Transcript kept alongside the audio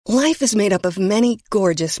Life is made up of many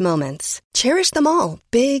gorgeous moments. Cherish them all,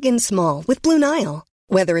 big and small, with Blue Nile.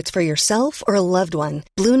 Whether it's for yourself or a loved one,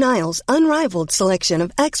 Blue Nile's unrivaled selection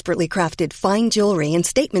of expertly crafted fine jewelry and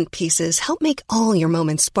statement pieces help make all your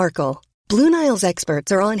moments sparkle. Blue Nile's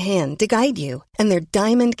experts are on hand to guide you, and their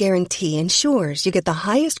diamond guarantee ensures you get the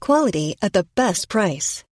highest quality at the best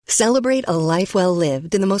price. Celebrate a life well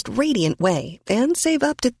lived in the most radiant way and save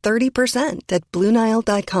up to 30% at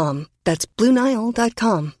BlueNile.com. That's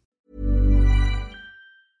BlueNile.com.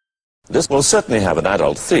 This will certainly have an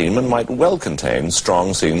adult theme and might well contain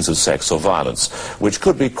strong scenes of sex or violence, which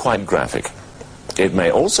could be quite graphic. It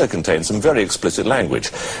may also contain some very explicit language,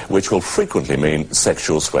 which will frequently mean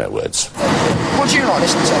sexual swear words. What do you like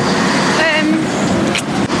listening to?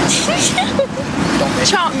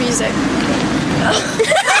 Chart music.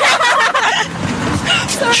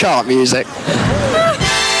 Chart music.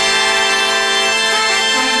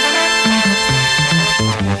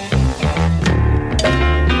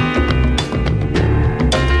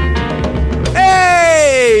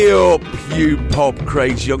 Hey up, you pop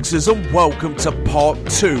craze youngsters, and welcome to part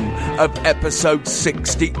 2 of episode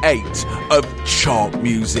 68 of Chart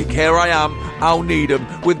Music. Here I am, Al Needham,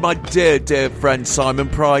 with my dear friend Simon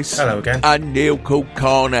Price. Hello again. And Neil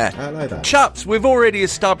Kulkarni. Hello there. Chaps, we've already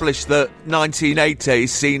established that 1980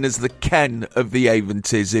 is seen as the Ken of the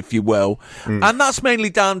 80s, if you will. And that's mainly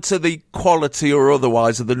down to the quality or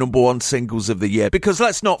otherwise of the number one singles of the year. Because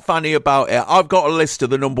let's not fanny about it. I've got a list of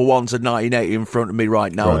the number ones of 1980 in front of me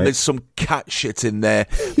right now, and there's some cat shit in there.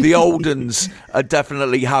 The old uns are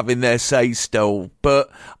definitely having their say still. But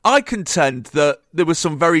I contend that there were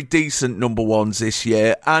some very decent number ones this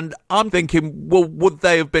year, and I'm thinking, well, would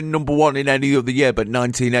they have been number one in any other year but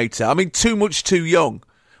 1980? I mean, Too Much Too Young.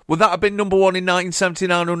 Would that have been number one in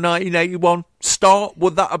 1979 or 1981? Start,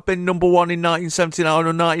 would that have been number one in 1979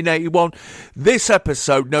 or 1981? This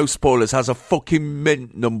episode, no spoilers, has a fucking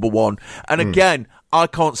mint number one. And again, I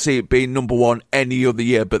can't see it being number one any other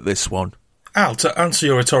year but this one. Al, to answer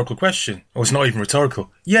your rhetorical question, or it's not even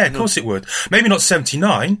rhetorical. Yeah, of course it would. Maybe not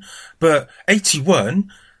 79, but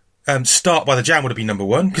 81... Start by the Jam would have been number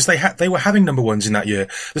one, because they were having number ones in that year.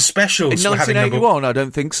 The Specials in were having number 1981, I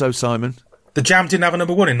don't think so, Simon. The Jam didn't have a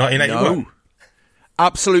number one in 1981. No.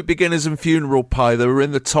 Absolute Beginners and Funeral Pie, they were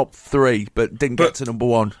in the top 3, but didn't get to number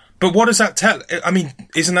one. But what does that tell? I mean,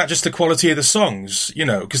 isn't that just the quality of the songs? You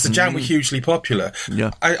know, because the Jam were hugely popular.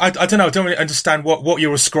 Yeah. I don't know. I don't really understand what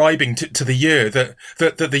you're ascribing to the year. That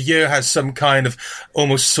the year has some kind of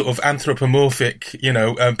almost sort of anthropomorphic,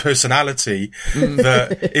 personality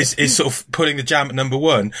that is sort of putting the Jam at number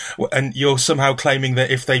one. And you're somehow claiming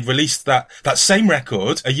that if they released that same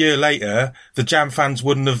record a year later, the Jam fans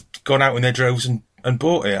wouldn't have gone out in their droves and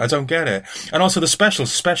bought it. I don't get it. And also the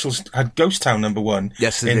Specials had Ghost Town number one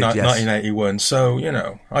in 1981. So,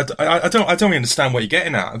 I don't really understand what you're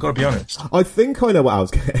getting at. I've got to be honest. I think I know what I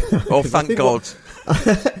was getting at. Oh, thank God.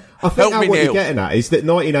 I think what you're getting at is that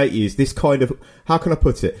 1980 is this kind of, how can I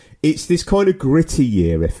put it? It's this kind of gritty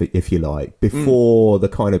year, if you like, before the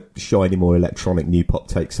kind of shiny, more electronic new pop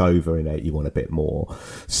takes over in 81 a bit more.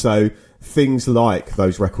 So things like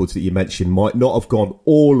those records that you mentioned might not have gone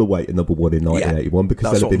all the way to number one in 1981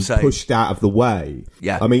 because they've been pushed out of the way.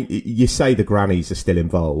 Yeah. I mean, you say the grannies are still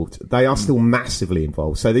involved. They are still massively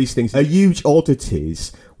involved. So these things are huge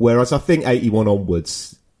oddities, whereas I think 81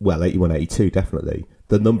 onwards, well, 81, 82 definitely,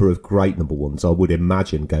 the number of great number ones, I would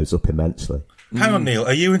imagine, goes up immensely. Hang on, Neil.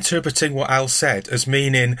 Are you interpreting what Al said as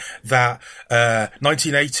meaning that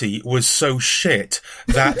 1980 was so shit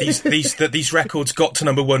that these records got to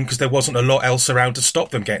number one because there wasn't a lot else around to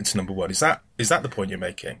stop them getting to number one? Is that the point you're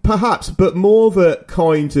making? Perhaps, but more the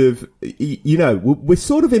kind of, we're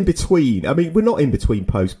sort of in between. I mean, we're not in between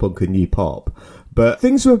post-punk and new pop. But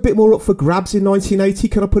things were a bit more up for grabs in 1980,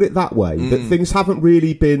 can I put it that way? That things haven't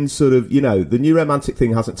really been sort of, the new romantic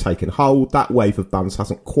thing hasn't taken hold. That wave of bands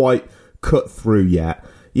hasn't quite cut through yet.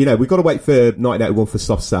 We've got to wait for 1981 for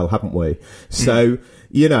Soft Cell, haven't we? So,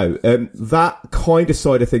 that kind of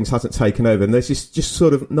side of things hasn't taken over. And there's this just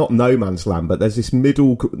sort of, not no man's land, but there's this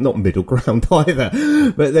not middle ground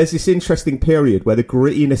either, but there's this interesting period where the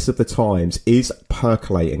grittiness of the times is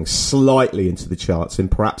percolating slightly into the charts in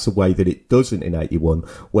perhaps a way that it doesn't in 81,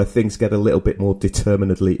 where things get a little bit more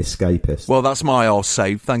determinedly escapist. Well, that's my arse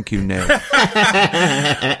save. Thank you, Neil.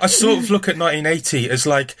 I sort of look at 1980 as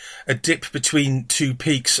like a dip between two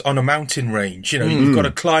peaks on a mountain range. You've got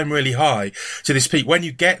to climb really high to this peak. When when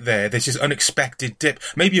you get there, there's this unexpected dip,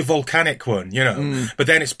 maybe a volcanic one, you know, but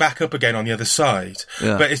then it's back up again on the other side.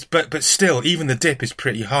 Yeah. But still, even the dip is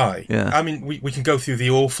pretty high. Yeah. I mean, we can go through the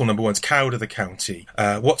awful number ones: Coward of the County,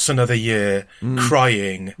 What's Another Year,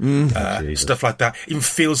 Crying, stuff like that. Even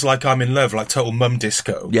Feels Like I'm in Love, like total mum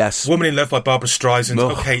disco. Yes. Woman in Love by Barbara Streisand.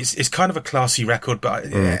 Ugh. Okay, it's kind of a classy record, but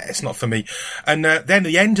it's not for me. And then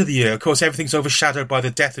the end of the year, of course, everything's overshadowed by the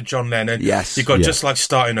death of John Lennon. Yes. You've got Yeah. Just Like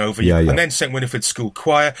Starting Over, Yeah, yeah. and then St. Winifred's School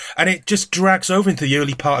Choir, and it just drags over into the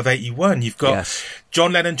early part of 81. You've got Yes.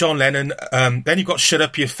 John Lennon, then you've got Shut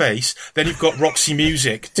Up Your Face, then you've got Roxy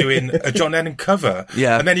Music doing a John Lennon cover,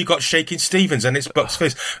 Yeah. and then you've got Shaking Stevens, and it's Bucks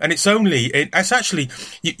Fizz, and it's actually,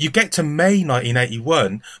 you get to May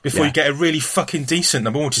 1981 before Yeah. you get a really fucking decent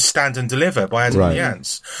number one, which is Stand and Deliver by Adam Right. and the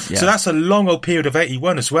Ants. Yeah. So that's a long old period of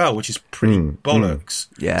 81 as well, which is pretty bollocks.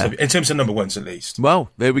 Yeah. So in terms of number ones, at least. Well,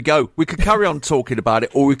 there we go. We could carry on talking about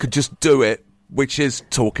it, or we could just do it, which is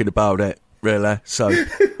talking about it, really. So,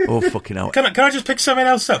 oh, fucking hell. Can I just pick something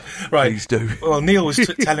else up? Right. Please do. Well, Neil was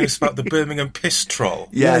telling us about the Birmingham piss troll.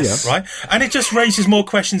 Yes. Right? And it just raises more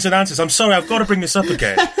questions than answers. I'm sorry, I've got to bring this up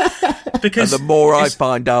again. Because And the more I it's-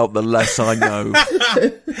 find out, the less I know.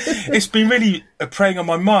 it's been really preying on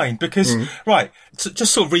my mind because, right,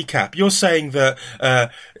 just sort of recap. You're saying that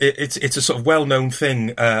it's a sort of well-known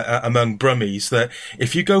thing among Brummies that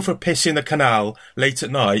if you go for a piss in the canal late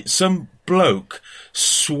at night, some bloke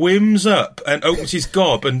swims up and opens his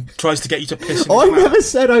gob and tries to get you to piss in the I canal. never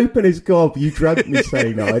said open his gob. You dragged me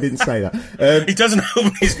saying that. I didn't say that. He doesn't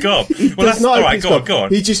open his gob. He Well, does that's not all open right. his Go on, gob. go on.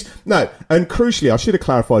 He just no. And crucially, I should have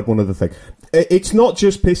clarified one other thing. It's not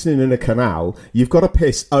just pissing in a canal. You've got to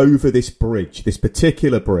piss over this bridge, this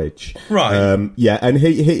particular bridge. Right. Yeah, and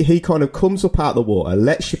he kind of comes up out of the water,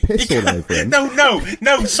 lets you piss all over him.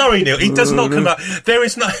 No, sorry, Neil. He does not come out. There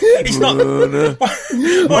is not. He's not. What are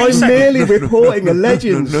you I'm saying? merely reporting a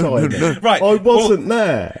legend, Simon. Right, I wasn't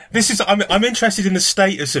there. This is. I'm interested in the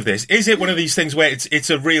status of this. Is it one of these things where it's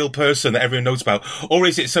a real person that everyone knows about, or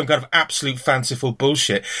is it some kind of absolute fanciful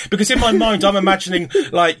bullshit? Because in my mind, I'm imagining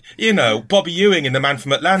like Bobby Ewing in The Man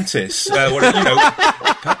from Atlantis,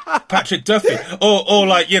 Patrick Duffy, or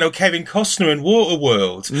like Kevin Costner in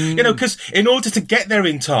Waterworld. Because in order to get there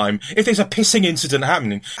in time, if there's a pissing incident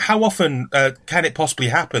happening, how often can it possibly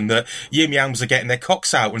happen that Yim Yams are getting their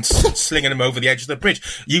cocks out and slinging them over the edge of the bridge?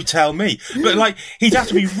 You tell me. But like, he'd have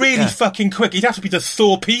to be really fucking quick. He'd have to be the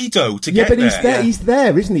torpedo to get Yeah, but there. he's there. He's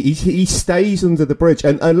there, isn't he? He stays under the bridge,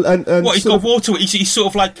 and What, he's sort got of- water. He's sort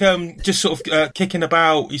of like just sort of kicking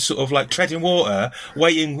about. He's sort of like treading water,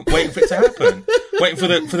 waiting for it to happen, waiting for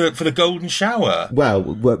the golden shower. Well,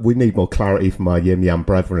 we need more clarity from our Yim Yam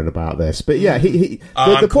brethren about this, but yeah, the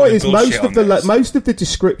I'm point is calling bullshit on most of the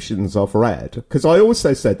descriptions I've read, because I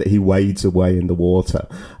also said that he wades away in the water.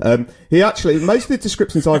 Most of the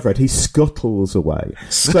descriptions I've read, he scuttles away.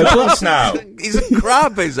 So Scuttles now. He's a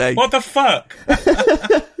crab, is he? What the fuck?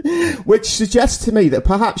 which suggests to me that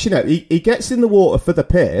perhaps he gets in the water for the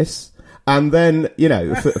piss. And then,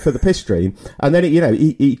 for the piss stream, and then,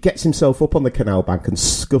 he gets himself up on the canal bank and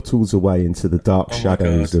scuttles away into the dark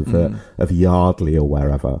shadows of Yardley or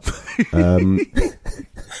wherever. I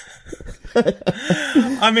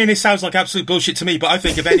mean, it sounds like absolute bullshit to me, but I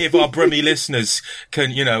think if any of our Brummy listeners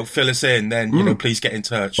can, fill us in, then, please get in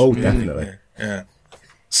touch. Oh, definitely. Yeah.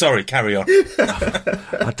 Sorry, carry on.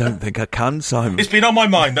 I don't think I can, Simon. It's been on my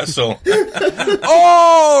mind, that's all.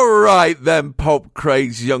 All right, then, pop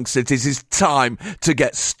craze young cities, it's time to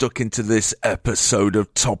get stuck into this episode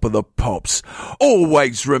of Top of the Pops.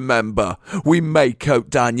 Always remember, we may coat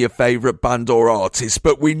down your favourite band or artist,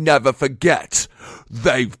 but we never forget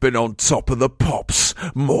they've been on Top of the Pops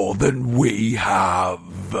more than we have.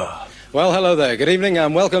 Well, hello there. Good evening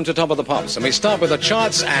and welcome to Top of the Pops. And we start with the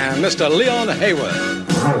charts and Mr. Leon Hayward.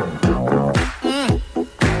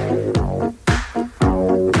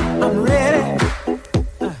 I'm ready.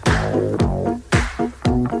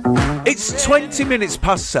 It's 20 minutes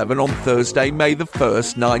past 7 on Thursday, May the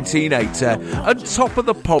 1st, 1980, and Top of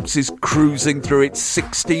the Pops is cruising through its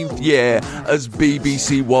 16th year as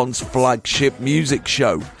BBC One's flagship music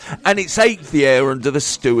show, and its 8th year under the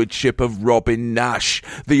stewardship of Robin Nash,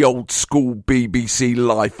 the old-school BBC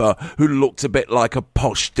lifer who looked a bit like a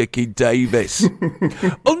posh Dickie Davis.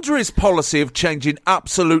 Under his policy of changing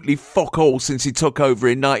absolutely fuck all since he took over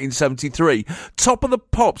in 1973, Top of the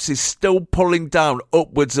Pops is still pulling down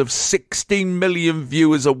upwards of 16 million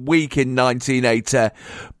viewers a week in 1980,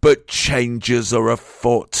 but changes are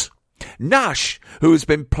afoot. Nash, who has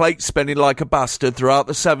been plate spinning like a bastard throughout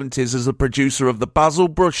the 70s as the producer of The Basil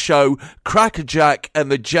Brush Show, Crackerjack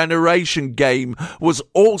and The Generation Game, was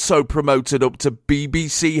also promoted up to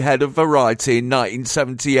BBC Head of Variety in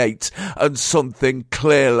 1978, and something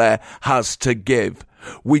clearly has to give.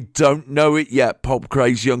 We don't know it yet, pop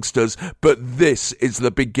craze youngsters, but this is the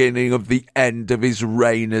beginning of the end of his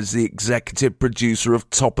reign as the executive producer of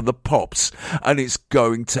Top of the Pops, and it's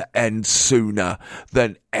going to end sooner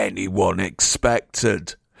than anyone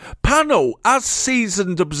expected. Panel, as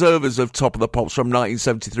seasoned observers of Top of the Pops from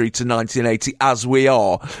 1973 to 1980 as we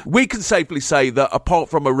are, we can safely say that apart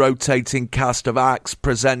from a rotating cast of acts,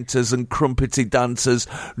 presenters and crumpety dancers,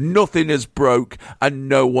 nothing has broke and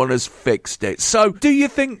no one has fixed it. So, do you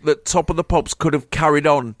think that Top of the Pops could have carried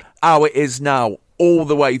on how it is now all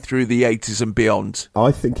the way through the 80s and beyond?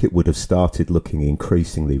 I think it would have started looking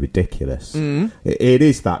increasingly ridiculous. It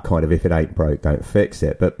is that kind of if it ain't broke, don't fix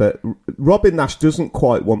it. But Robin Nash doesn't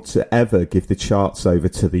quite want to ever give the charts over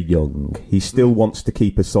to the young. He still wants to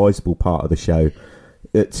keep a sizable part of the show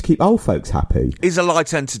to keep old folks happy. He's a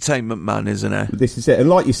light entertainment man, isn't he? This is it. And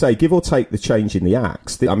like you say, give or take the change in the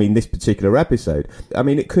acts, this particular episode,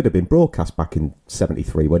 it could have been broadcast back in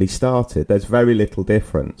 73 when he started. There's very little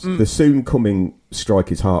difference. The soon coming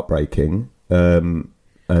strike is heartbreaking.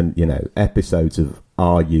 Episodes of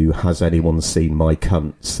Are You, Has Anyone Seen My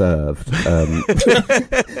Cunt served?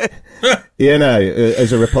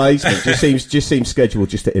 As a replacement, just seems scheduled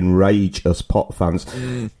just to enrage us pop fans.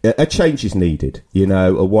 A change is needed,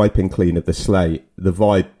 a wiping clean of the slate. The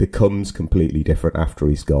vibe becomes completely different after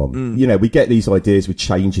he's gone. We get these ideas with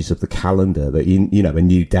changes of the calendar that, a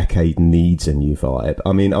new decade needs a new vibe.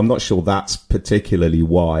 I'm not sure that's particularly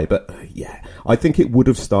why, but yeah, I think it would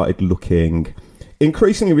have started looking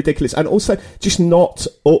increasingly ridiculous and also just not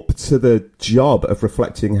up to the job of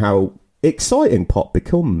reflecting how exciting pop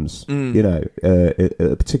becomes,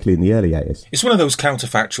 particularly in the early 80s. It's one of those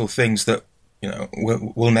counterfactual things that,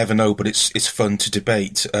 we'll never know, but it's fun to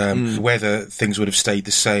debate whether things would have stayed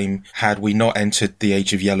the same had we not entered the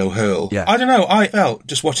age of Yellow Hurl. Yeah. I don't know, I felt,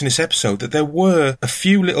 just watching this episode, that there were a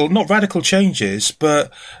few little, not radical changes,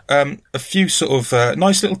 but a few sort of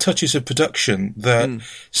nice little touches of production that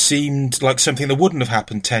seemed like something that wouldn't have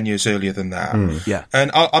happened 10 years earlier than that. Yeah.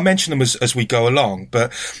 And I'll mention them as we go along,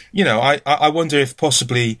 but, I wonder if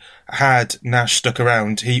possibly had Nash stuck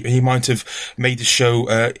around, he might have made the show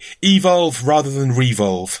evolve rather than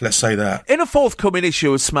revolve, let's say that. In a forthcoming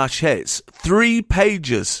issue of Smash Hits, 3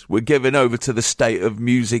 pages were given over to the state of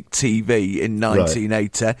music TV in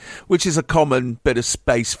 1980, which is a common bit of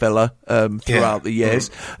space filler throughout the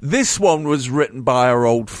years. This one was written by our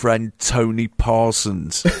old friend Tony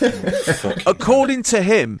Parsons. According to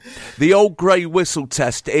him, the old grey whistle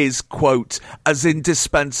test is, quote, as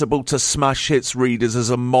indispensable to Smash Hits readers as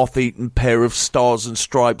a moth-eaten pair of Stars and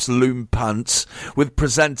Stripes loom pants, with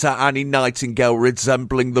presenter Annie Nightingale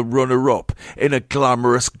resembling the runner-up in a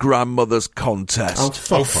glamorous grandmother's contest.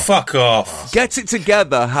 Fuck off. Get It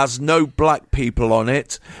Together has no black people on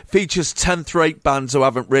it, features 10th-rate bands who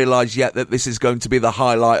haven't realised yet that this is going to be the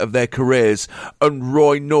highlight of their careers, and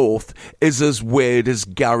Roy North is as weird as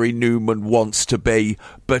Gary Newman wants to be,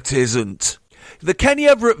 but isn't. The Kenny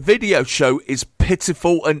Everett video show is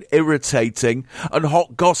pitiful and irritating, and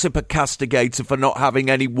hot gossip are castigated for not having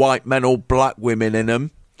any white men or black women in them.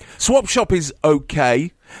 Swap Shop is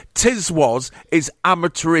okay. Tiz Was is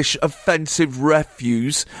amateurish offensive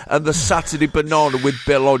refuse, and the Saturday Banana with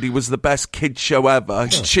Bill Oddie was the best kids show ever.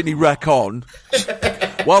 Chinny wreck on.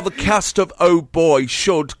 While the cast of Oh Boy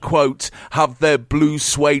should, quote, have their blue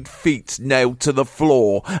suede feet nailed to the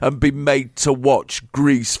floor and be made to watch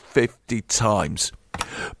Grease 50 times.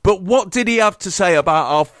 But what did he have to say about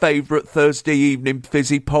our favourite Thursday evening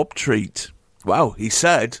fizzy pop treat? Well, he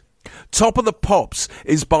said, Top of the Pops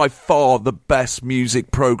is by far the best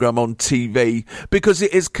music programme on TV because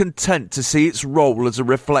it is content to see its role as a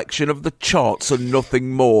reflection of the charts and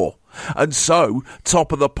nothing more. And so,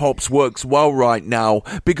 Top of the Pops works well right now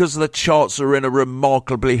because the charts are in a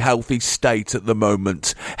remarkably healthy state at the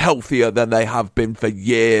moment, healthier than they have been for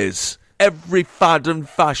years. Every fad and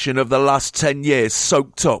fashion of the last 10 years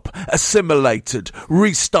soaked up, assimilated,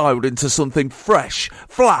 restyled into something fresh,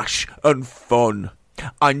 flash and fun.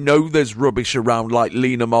 I know there's rubbish around like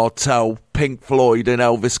Lena Martell, Pink Floyd and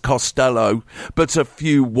Elvis Costello, but a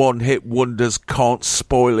few one-hit wonders can't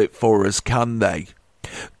spoil it for us, can they?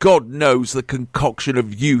 God knows the concoction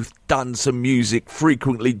of youth, dance and music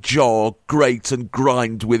frequently jar, grate and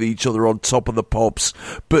grind with each other on Top of the Pops,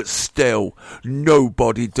 but still,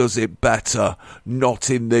 nobody does it better, not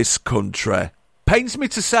in this country. Pains me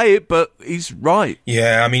to say it, but he's right.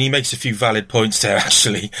 Yeah, I mean, he makes a few valid points there,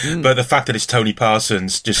 actually. But the fact that it's Tony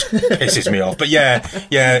Parsons just pisses me off. But yeah,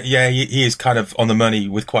 he is kind of on the money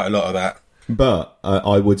with quite a lot of that. But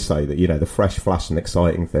I would say that, the fresh, flash and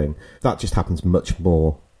exciting thing, that just happens much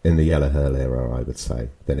more in the Yellow Hurl era, I would say,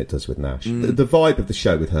 than it does with Nash. The vibe of the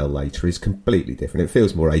show with Hurl later is completely different. It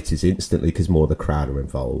feels more 80s instantly because more of the crowd are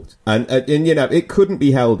involved. And it couldn't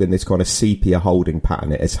be held in this kind of sepia holding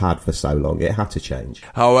pattern it has had for so long. It had to change.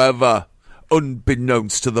 However,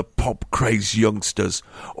 unbeknownst to the pop-crazed youngsters,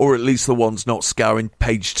 or at least the ones not scouring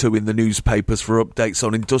page 2 in the newspapers for updates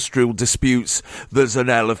on industrial disputes, there's an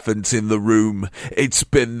elephant in the room. It's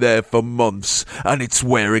been there for months, and it's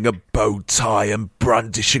wearing a bow tie and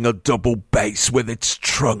brandishing a double bass with its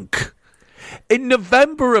trunk. In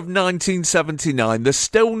November of 1979, the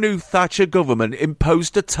still new Thatcher government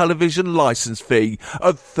imposed a television licence fee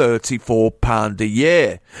of £34 a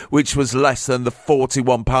year, which was less than the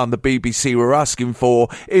 £41 the BBC were asking for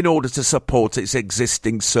in order to support its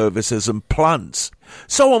existing services and plans.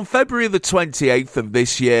 So on February the 28th of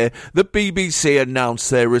this year, the BBC announced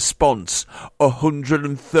their response,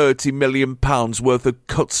 £130 million worth of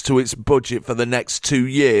cuts to its budget for the next 2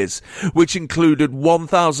 years, which included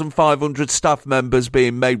 1,500 staff members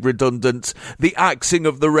being made redundant, the axing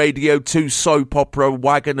of the Radio 2 soap opera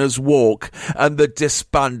Wagoner's Walk, and the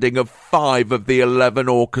disbanding of 5 of the 11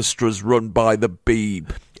 orchestras run by the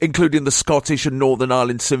Beeb, including the Scottish and Northern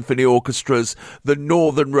Ireland Symphony Orchestras, the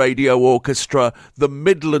Northern Radio Orchestra, the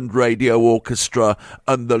Midland Radio Orchestra,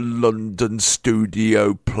 and the London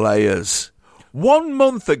Studio Players. 1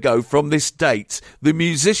 month ago from this date, the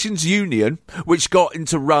Musicians' Union, which got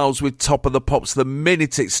into rows with Top of the Pops the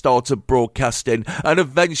minute it started broadcasting and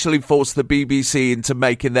eventually forced the BBC into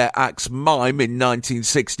making their acts mime in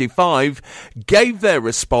 1965, gave their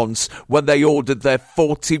response when they ordered their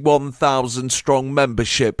 41,000-strong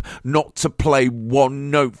membership not to play one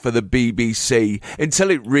note for the BBC until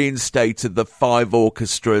it reinstated the 5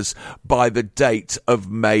 orchestras by the date of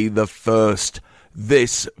May the 1st.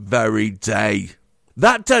 This very day.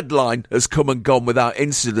 That deadline has come and gone without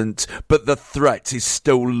incident, but the threat is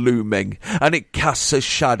still looming, and it casts a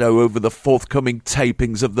shadow over the forthcoming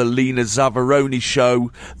tapings of the Lena Zavaroni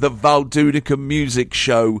Show, the Val Dunica Music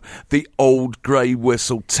Show, the Old Grey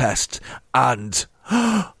Whistle Test, and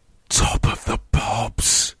Top of the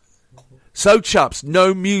Pops. So, chaps,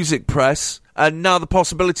 no music press. And now the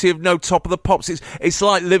possibility of no Top of the Pops. It's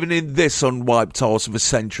like living in this unwiped horse of a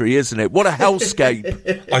century, isn't it? What a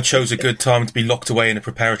hellscape. I chose a good time to be locked away in a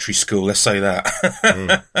preparatory school, let's say that.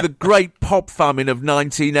 The great pop famine of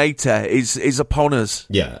 1980 is upon us.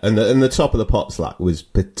 Yeah, and the Top of the Pops was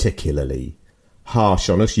particularly harsh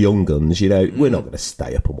on us young guns. We're not going to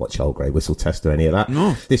stay up and watch Old Grey Whistle Test or any of that.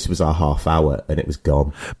 No. This was our half hour and it was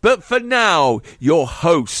gone. But for now, your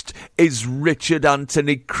host is Richard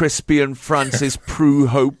Anthony Crispian Francis Prue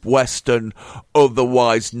Hope Weston,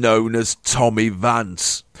 otherwise known as Tommy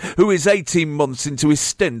Vance, who is 18 months into his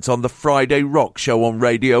stint on the Friday Rock Show on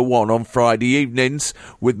Radio 1 on Friday evenings,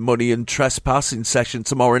 with Money and Trespass in session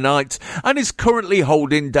tomorrow night, and is currently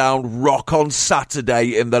holding down Rock on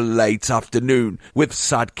Saturday in the late afternoon, with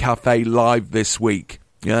Sad Cafe live this week.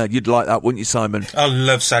 Yeah, you'd like that, wouldn't you, Simon? I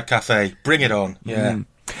love Sad Cafe. Bring it on. Yeah.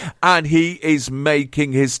 And he is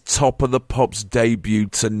making his Top of the Pops debut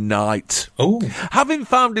tonight. Oh. Having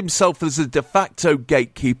found himself as a de facto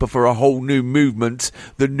gatekeeper for a whole new movement,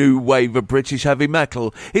 the new wave of British heavy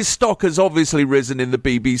metal, his stock has obviously risen in the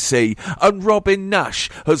BBC, and Robin Nash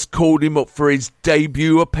has called him up for his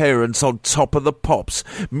debut appearance on Top of the Pops,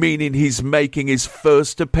 meaning he's making his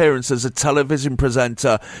first appearance as a television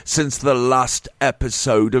presenter since the last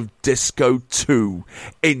episode of Disco 2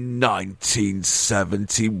 in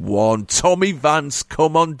 1971. Tommy Vance,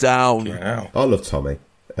 come on down. Wow. I love Tommy.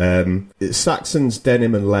 Saxon's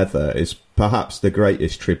Denim and Leather is perhaps the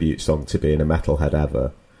greatest tribute song to being a metalhead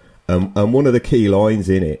ever. And one of the key lines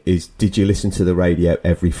in it is, did you listen to the radio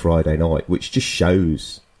every Friday night? Which just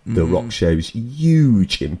shows the rock show's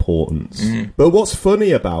huge importance. But what's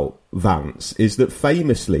funny about Vance is that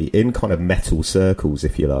famously, in kind of metal circles,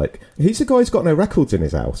 if you like, he's a guy who's got no records in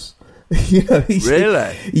his house.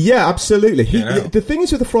 Really? Yeah, absolutely. The thing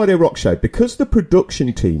is with the Friday Rock Show, because the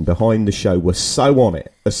production team behind the show were so on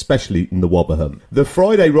it, especially in the Wobberham, the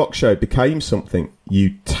Friday Rock Show became something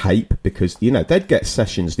you tape because, they'd get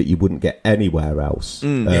sessions that you wouldn't get anywhere else.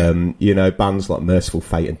 Bands like Merciful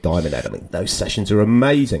Fate and Diamond Head, those sessions are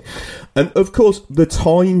amazing. And, of course, the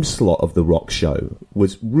time slot of the rock show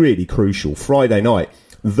was really crucial. Friday night,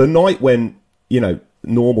 the night when,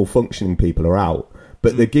 normal functioning people are out,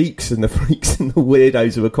 but the geeks and the freaks and the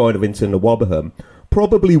weirdos who are kind of into the Wobberham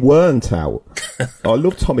probably weren't out. I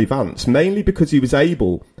love Tommy Vance, mainly because he was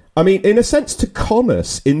able, I mean, in a sense, to con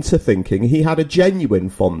us into thinking he had a genuine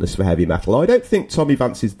fondness for heavy metal. I don't think Tommy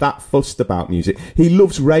Vance is that fussed about music. He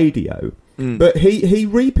loves radio. But he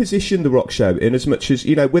repositioned the rock show in as much as,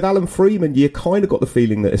 you know, with Alan Freeman, you kind of got the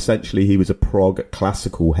feeling that essentially he was a prog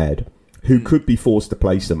classical head who could be forced to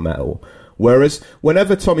play some metal. Whereas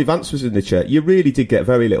whenever Tommy Vance was in the chair, you really did get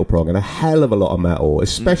very little prog and a hell of a lot of metal,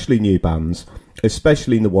 especially new bands,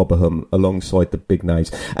 especially in the Wobberham alongside the big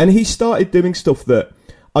names. And he started doing stuff that,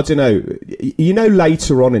 I don't know, you know,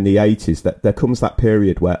 later on in the 80s, that there comes that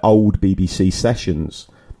period where old BBC sessions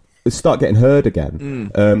start getting heard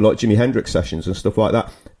again, like Jimi Hendrix sessions and stuff like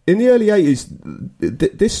that. In the early 80s,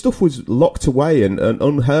 this stuff was locked away and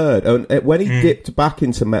unheard. And when he dipped back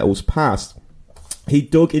into metal's past, he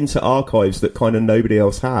dug into archives that kind of nobody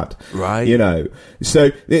else had. Right. You know,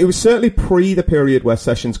 so it was certainly pre the period where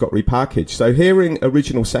sessions got repackaged. So hearing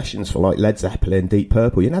original sessions for like Led Zeppelin, Deep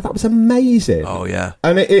Purple, you know, that was amazing. Oh, yeah.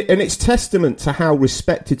 And it's testament to how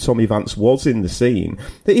respected Tommy Vance was in the scene,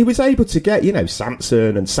 that he was able to get, you know,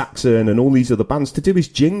 Samson and Saxon and all these other bands to do his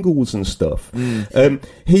jingles and stuff.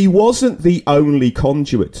 He wasn't the only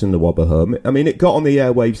conduit in the Wobberham. I mean, it got on the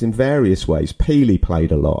airwaves in various ways. Peely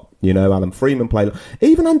played a lot. You know, Alan Freeman played.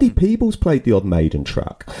 Even Andy Peebles played the odd Maiden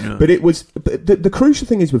track. Yeah. But it was. But the crucial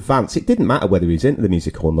thing is with Vance, it didn't matter whether he's into the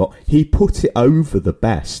music or not. He put it over the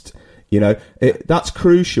best. You know, that's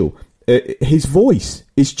crucial. His voice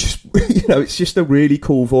is just, you know, it's just a really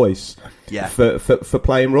cool voice. Yeah. For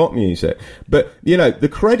playing rock music. But, you know, the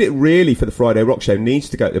credit really for the Friday Rock Show needs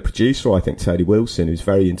to go to the producer, I think, Tony Wilson, who's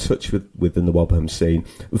very in touch within the Wobberham scene.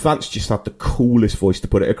 Vance just had the coolest voice to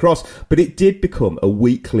put it across. But it did become a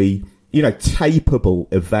weekly, you know,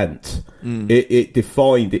 tapeable event. It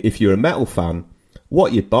defined, if you're a metal fan,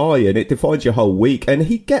 what you buy, and it defines your whole week. And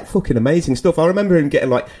he'd get fucking amazing stuff. I remember him getting,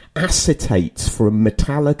 like, acetates from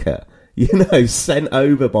Metallica, you know, sent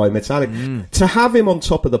over by Metallica. To have him on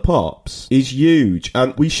Top of the Pops is huge,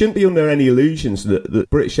 and we shouldn't be under any illusions that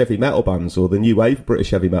British heavy metal bands, or the new wave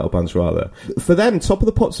British heavy metal bands rather, for them, Top of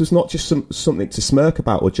the Pops was not just something to smirk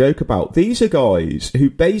about or joke about. These are guys who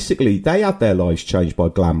basically, they had their lives changed by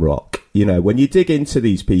glam rock. You know, when you dig into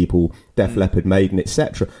these people, Def Leppard, Maiden,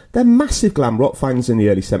 etc., they're massive glam rock fans in the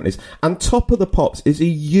early 70s, and Top of the Pops is a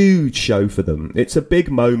huge show for them. It's a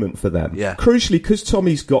big moment for them. Yeah. Crucially, because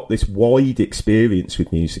Tommy's got this wide experience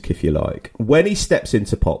with music, if you like, when he steps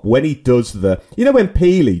into pop, when he does you know, when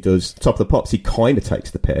Peely does Top of the Pops, he kind of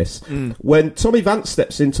takes the piss. When Tommy Vance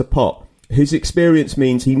steps into pop, his experience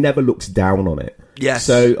means he never looks down on it. Yes.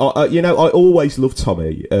 So, you know, I always love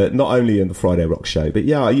Tommy, not only in the Friday Rock Show, but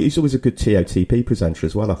yeah, he's always a good TOTP presenter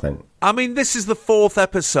as well, I think. I mean, this is the 4th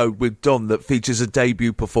episode we've done that features a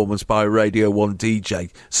debut performance by a Radio 1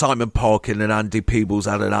 DJ. Simon Parkin and Andy Peebles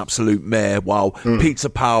had an absolute mare while Peter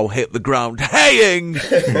Powell hit the ground haying.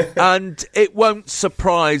 And it won't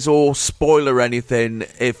surprise or spoiler anything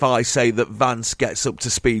if I say that Vance gets up to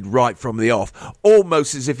speed right from the off,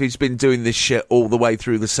 almost as if he's been doing this shit all the way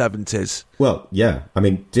through the 70s. Well, yeah. I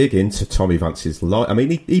mean, dig into Tommy Vance's life. I mean,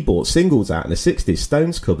 he bought singles out in the 60s,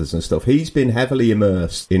 Stones covers and stuff. He's been heavily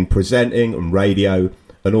immersed in presenting and radio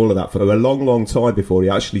and all of that for a long, long time before he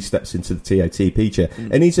actually steps into the TOTP chair.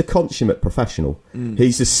 And he's a consummate professional.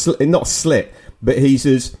 He's not slick, but he's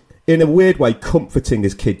as, in a weird way, comforting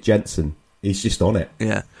as Kid Jensen. He's just on it.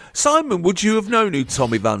 Yeah. Simon, would you have known who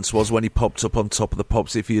Tommy Vance was when he popped up on Top of the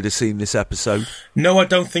Pops if you'd have seen this episode? No, I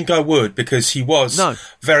don't think I would, because he was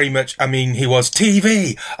very much, I mean, he was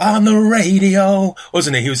TV on the radio,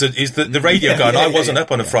 wasn't he? He was the radio guy, and I wasn't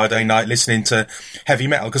up on a Friday night listening to heavy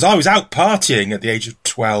metal, because I was out partying at the age of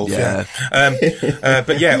 12. Yeah.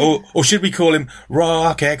 But yeah, or should we call him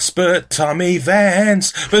rock expert Tommy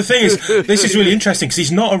Vance? But the thing is, this is really interesting, because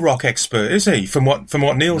he's not a rock expert, is he? From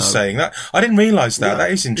what Neil's saying. That I didn't realise that. Yeah.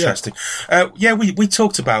 That is interesting. We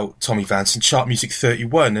talked about Tommy Vance in Chart Music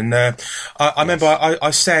 31, and I remember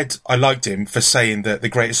I said I liked him for saying that the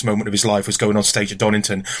greatest moment of his life was going on stage at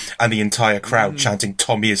Donington and the entire crowd chanting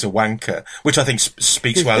 "Tommy is a wanker," which I think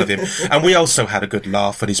speaks well of him. And we also had a good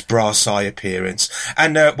laugh at his brass eye appearance.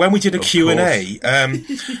 And when we did a Q&A,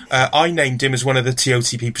 I named him as one of the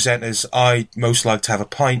TOTP presenters I'd most like to have a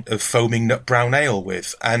pint of foaming nut brown ale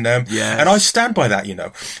with. And and I stand by that, you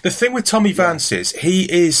know. The thing with Tommy Vance is he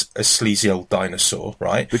is a sleazy old dinosaur,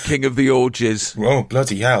 right? The king of the orgies. Oh,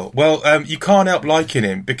 bloody hell. Well, you can't help liking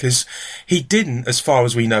him because he didn't, as far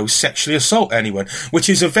as we know, sexually assault anyone, which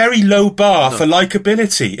is a very low bar for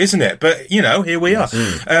likability, isn't it? But, you know, here we are.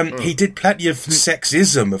 He did plenty of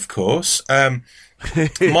sexism, of course.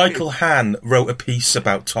 Michael Hann wrote a piece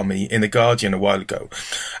about Tommy in The Guardian a while ago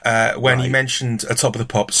when he mentioned a Top of the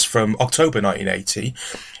Pops from October 1980,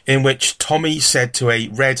 in which Tommy said to a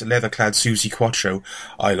red leather-clad Susie Quattro,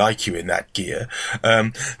 "I like you in that gear,"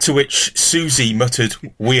 to which Susie muttered,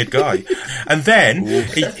 "Weird guy." And then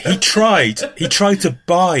he tried to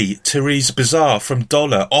buy Therese Bizarre from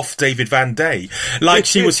Dollar off David Van Day, like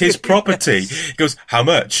she was his property. He goes, "How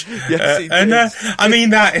much?" I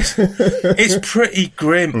mean, it's pretty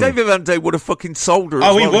grim. David Van Day would have fucking sold her.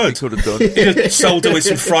 He would. He could have done. He'd have sold her with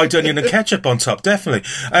some fried onion and ketchup on top, definitely.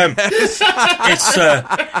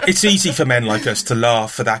 It's easy for men like us to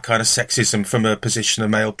laugh at that kind of sexism from a position of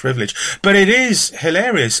male privilege, but it is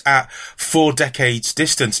hilarious at 4 decades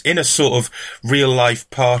distance in a sort of real-life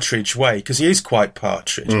Partridge way, because he is quite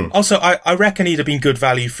Partridge. Also, I reckon he'd have been good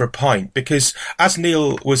value for a pint, because, as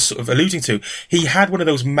Neil was sort of alluding to, he had one of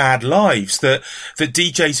those mad lives that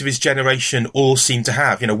DJs of his generation all seem to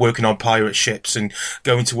have, working on pirate ships and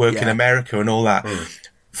going to work in America and all that.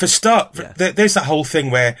 For start, there's that whole thing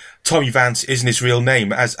where Tommy Vance isn't his real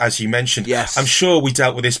name, as you mentioned. Yes. I'm sure we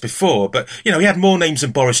dealt with this before, but, he had more names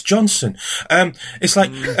than Boris Johnson. It's like,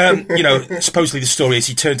 supposedly the story is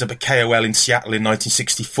he turned up at KOL in Seattle in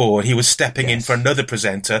 1964 and he was stepping in for another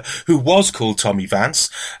presenter who was called Tommy Vance,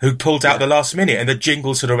 who pulled out the last minute and the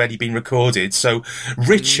jingles had already been recorded. So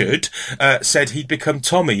Richard said he'd become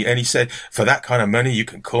Tommy, and he said, "For that kind of money, you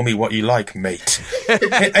can call me what you like, mate."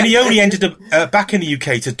 And he only ended up back in the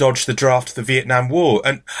UK to dodge the draft of the Vietnam War.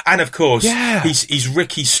 And of course, he's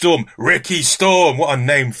Ricky Storm. Ricky Storm, what a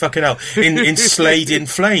name, fucking hell. In Slade in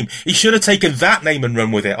Flame. He should have taken that name and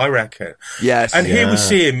run with it, I reckon. Yes. And here we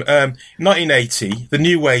see him, 1980, the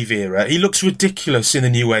New Wave era. He looks ridiculous in the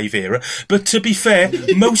New Wave era. But to be fair,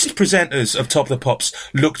 most presenters of Top of the Pops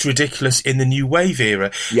looked ridiculous in the New Wave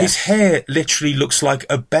era. Yes. His hair literally looks like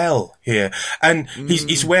a bell here. And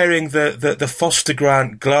he's wearing the Foster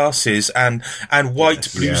Grant glasses and white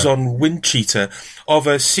blues on wind cheater of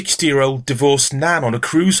a 60-year-old divorced nan on a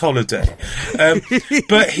cruise holiday.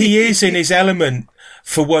 But he is in his element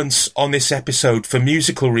for once on this episode for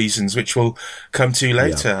musical reasons, which we'll come to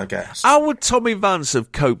later, I guess. How would Tommy Vance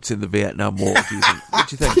have coped in the Vietnam War, do you think? What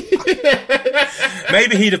do you think?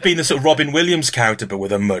 Maybe he'd have been the sort of Robin Williams character, but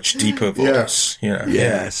with a much deeper voice.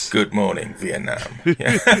 Yes. Good morning, Vietnam.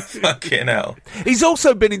 Fucking hell. He's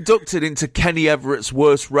also been inducted into Kenny Everett's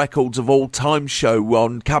Worst Records of All Time show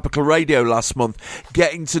on Capital Radio last month,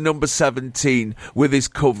 getting to number 17 with his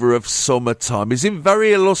cover of Summertime. He's in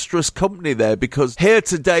very illustrious company there, because Here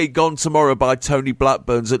Today, Gone Tomorrow by Tony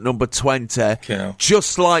Blackburn's at number 20.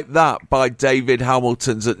 Just Like That by David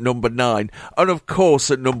Hamilton's at number 9. And of course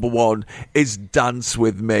at number 1 is Dance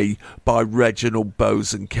With Me by Reginald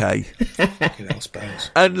Bosanquet.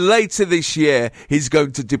 And later this year, he's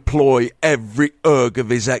going to deploy every erg of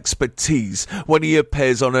his expertise when he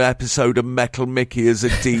appears on an episode of Metal Mickey as a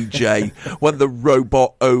DJ, when the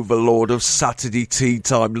robot overlord of Saturday Tea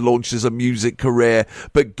Time launches a music career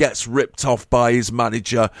but gets ripped off by his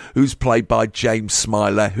manager, who's played by James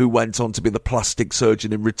Smiler, who went on to be the plastic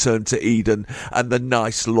surgeon in Return to Eden and the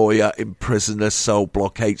nice lawyer in Prisoner's Cell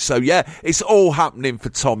Block H. So yeah, it's all happening for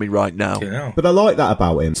Tommy right now. But I like that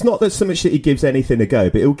about him. It's not that so much that he gives anything a go,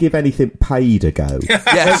 but he'll give anything paid a go.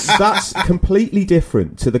 Yes. That's completely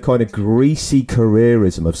different to the kind of greasy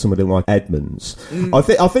careerism of somebody like Edmonds. I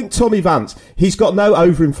think Tommy Vance, he's got no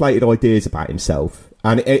overinflated ideas about himself.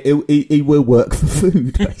 And he will work for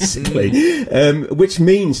food, basically, which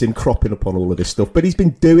means him cropping up on all of this stuff. But he's been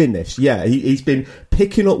doing this, he's been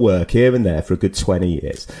picking up work here and there for a good 20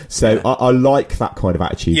 years. So I like that kind of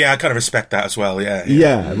attitude. Yeah, I kind of respect that as well,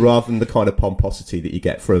 Yeah, rather than the kind of pomposity that you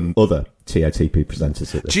get from other TOTP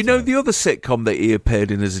presenters at this Do you know the other sitcom that he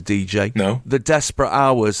appeared in as a DJ? No. The Desperate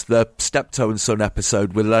Hours, the Steptoe and Son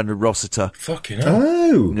episode with Leonard Rossiter. Fucking hell.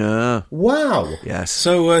 Oh. Yeah. Wow. Yes.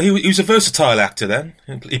 So he was a versatile actor then.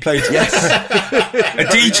 He played a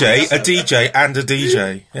DJ and a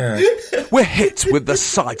DJ. Yeah. We're hit with the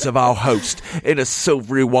sight of our host in a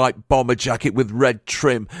silvery white bomber jacket with red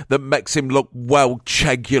trim that makes him look well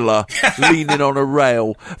chegular, leaning on a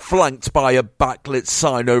rail, flanked by a backlit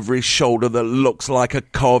sign over his shoulder that looks like a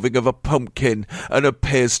carving of a pumpkin and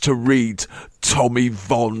appears to read Tommy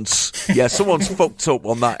Vance. Yeah, someone's fucked up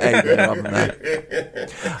on that A there, haven't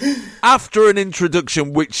they? After an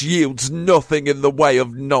introduction which yields nothing in the way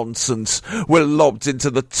of nonsense, we're lobbed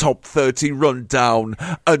into the top 30 rundown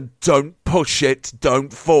and Don't Push It,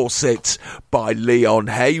 Don't Force It by Leon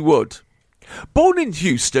Haywood. Born in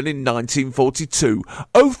Houston in 1942,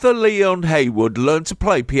 Otha Leon Haywood learned to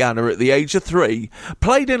play piano at the age of 3,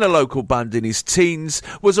 played in a local band in his teens,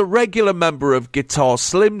 was a regular member of Guitar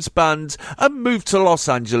Slim's band, and moved to Los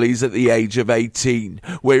Angeles at the age of 18,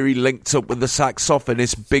 where he linked up with the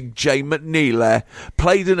saxophonist Big J McNeely,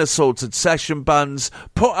 played in assorted session bands,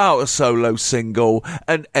 put out a solo single,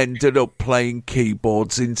 and ended up playing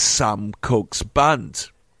keyboards in Sam Cooke's band.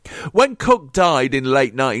 When Cooke died in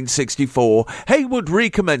late 1964, Haywood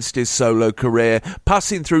recommenced his solo career,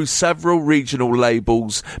 passing through several regional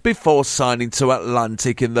labels before signing to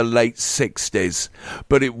Atlantic in the late 60s.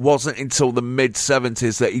 But it wasn't until the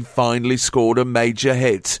mid-70s that he finally scored a major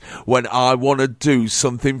hit, when I Wanna Do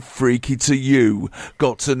Something Freaky to You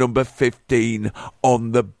got to number 15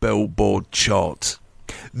 on the Billboard chart.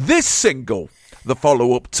 This single, the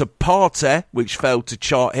follow-up to Party, which failed to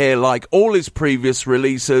chart here like all his previous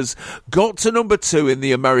releases, got to number 2 in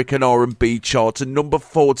the American R&B chart and number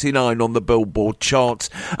 49 on the Billboard chart.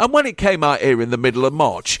 And when it came out here in the middle of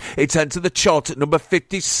March, it entered the chart at number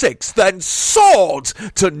 56, then soared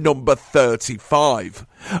to number 35.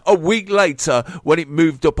 A week later, when it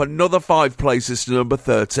moved up another 5 places to number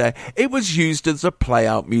 30, it was used as a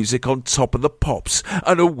play-out music on Top of the Pops,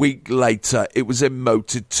 and a week later it was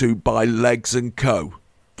emoted to by Legs & Co.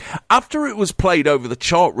 After it was played over the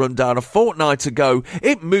chart rundown a fortnight ago,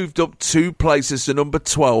 it moved up 2 places to number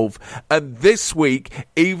 12, and this week,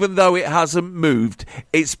 even though it hasn't moved,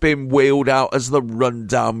 it's been wheeled out as the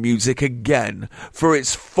rundown music again for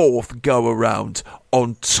its 4th go-around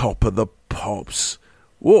on Top of the Pops.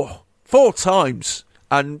 Whoa, 4 times,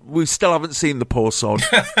 and we still haven't seen the poor sod.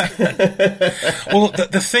 Well,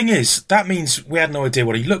 the thing is, that means we had no idea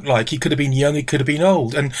what he looked like. He could have been young, he could have been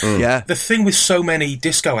old. And the thing with so many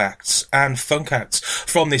disco acts and funk acts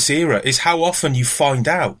from this era is how often you find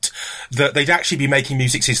out that they'd actually be making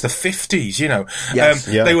music since the 50s, you know. Yes.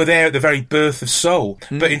 They were there at the very birth of soul.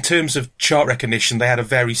 But in terms of chart recognition, they had a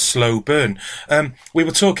very slow burn. We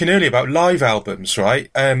were talking earlier about live albums, right?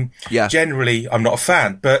 Generally, I'm not a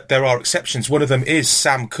fan, but there are exceptions. One of them is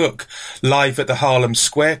Sam Cooke live at the Harlem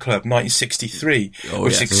Square Club 1963,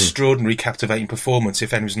 which is an extraordinary, captivating performance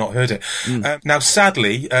if anyone's not heard it. Now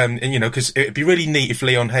sadly, you know, because it'd be really neat if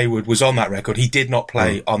Leon Haywood was on that record. He did not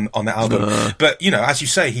play on that album, but you know, as you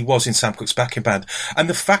say, he was in Sam Cooke's backing band, and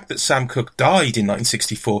the fact that Sam Cooke died in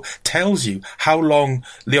 1964 tells you how long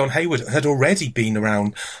Leon Haywood had already been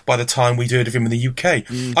around by the time we'd heard of him in the UK.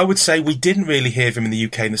 I would say we didn't really hear of him in the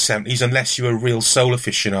UK in the 70s unless you were a real soul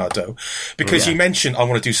aficionado, because you mentioned I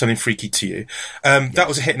Want to Do Something Freaky to You. That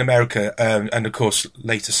was a hit in America, and of course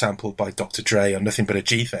later sampled by Dr. Dre on Nothing But a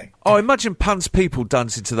G Thing. Oh, imagine Pan's People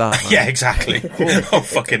dancing to that. Yeah, exactly. Oh,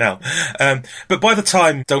 fucking hell. But by the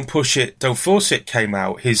time Don't Push It, Don't Force It came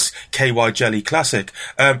out, his KY Jelly classic,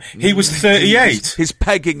 he was 38. His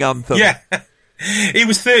pegging anthem. Yeah. He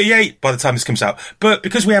was 38 by the time this comes out. But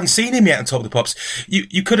because we haven't seen him yet on Top of the Pops,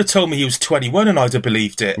 you could have told me he was 21 and I'd have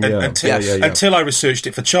believed it until I researched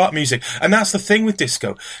it for chart music. And that's the thing with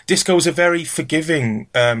disco. Disco is a very forgiving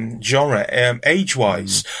genre,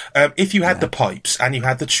 age-wise. If you had the pipes and you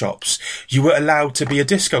had the chops, you were allowed to be a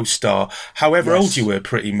disco star, however old you were,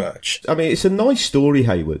 pretty much. I mean, it's a nice story,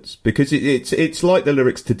 Haywood's, because it's like the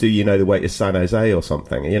lyrics to Do You Know the Way to San Jose or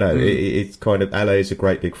something. You know, it's kind of, LA is a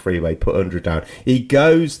great big freeway, put 100 down. He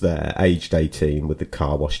goes there, aged 18, with the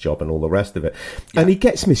car wash job and all the rest of it. And he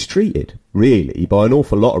gets mistreated, really, by an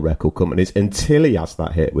awful lot of record companies until he has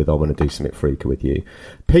that hit with I Want to Do Something Freaky with You.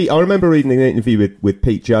 I remember reading an interview with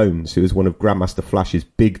Pete Jones, who was one of Grandmaster Flash's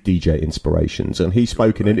big DJ inspirations, and he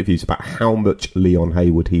spoke in interviews about how much Leon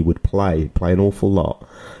Haywood he would play an awful lot.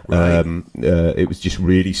 Right. It was just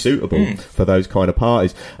really suitable for those kind of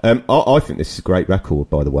parties. I think this is a great record,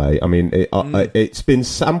 by the way. I mean, it's been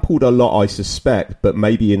sampled a lot, I suspect, but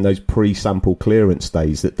maybe in those pre-sample clearance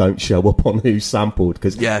days that don't show up on who's sampled,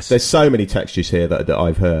 because there's so many textures here that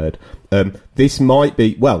I've heard. This might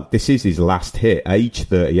be, well, this is his last hit, age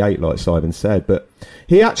 38, like Simon said, but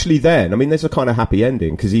he actually then, I mean, there's a kind of happy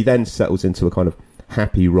ending, because he then settles into a kind of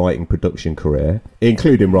happy writing production career,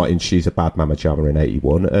 including writing She's a Bad Mama Jamma in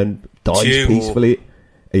 81, and dies peacefully.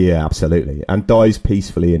 Yeah, absolutely. And dies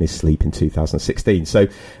peacefully in his sleep in 2016. So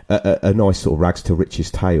a nice sort of rags to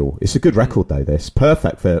riches tale. It's a good record, though, this.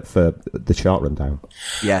 Perfect for the chart rundown.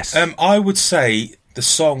 Yes. I would say the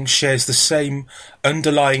song shares the same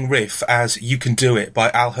underlying riff as You Can Do It by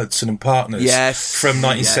Al Hudson and Partners from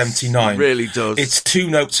 1979. Yes, it really does. It's two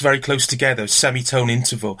notes very close together, semitone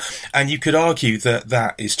interval, and you could argue that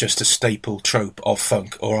that is just a staple trope of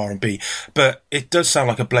funk or R&B, but it does sound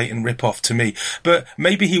like a blatant rip-off to me. But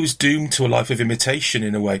maybe he was doomed to a life of imitation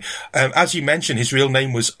in a way. As you mentioned, his real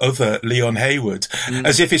name was Other Leon Hayward,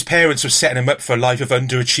 as if his parents were setting him up for a life of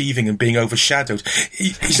underachieving and being overshadowed.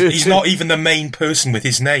 He's not even the main person with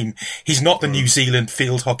his name. He's not the New Zealand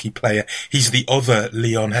field hockey player. He's the other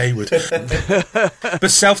Leon Hayward.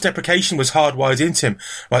 But self-deprecation was hardwired into him.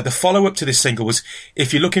 Right, the follow-up to this single was,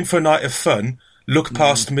 If You're Looking for a Night of Fun, Look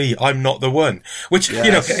Past Me, I'm Not the One. Which,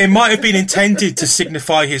 it might have been intended to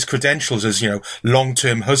signify his credentials as,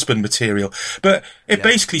 long-term husband material. But it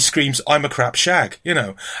basically screams, I'm a crap shag,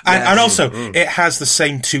 And also, it has the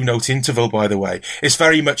same two-note interval, by the way. It's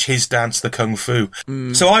very much his dance, the Kung Fu.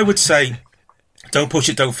 So I would say Don't Push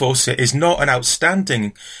It, Don't Force It is not an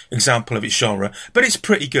outstanding example of its genre, but it's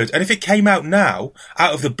pretty good. And if it came out now,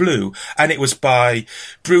 out of the blue, and it was by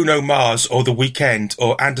Bruno Mars or The Weeknd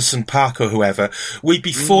or Anderson .Paak or whoever, we'd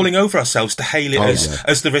be falling over ourselves to hail it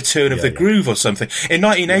as the return of the groove or something. In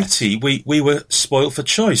 1980, we were spoiled for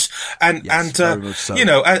choice. And so.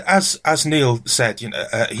 As Neil said,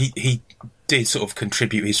 he did sort of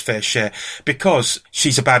contribute his fair share, because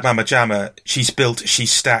She's a Bad Mama Jamma, She's Built,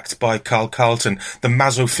 She's Stacked by Carl Carlton, the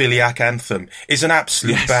Masophiliac anthem, is an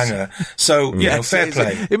absolute banger. So, fair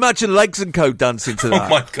play. Imagine Legs and Co dancing to that. Oh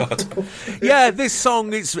my God. This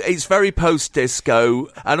song, it's very post-disco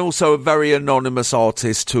and also a very anonymous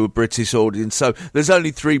artist to a British audience. So there's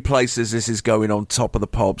only 3 places this is going on Top of the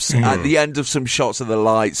Pops. At the end of some shots of the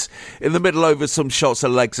lights, in the middle over some shots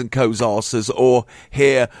of Legs and Co's arses, or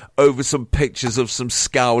here over some pictures of some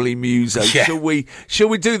scowly muso. Shall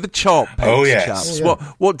we do the chart page, chaps?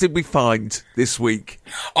 What did we find this week?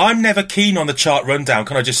 I'm never keen on the chart rundown,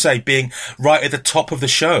 can I just say, being right at the top of the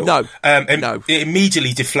show. No. It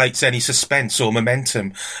immediately deflates any suspense or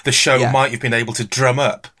momentum the show might have been able to drum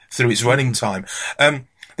up through its running time.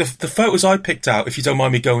 The photos I picked out, if you don't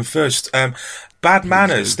mind me going first, Bad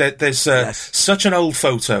Manners. There's such an old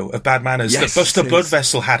photo of Bad Manners that Buster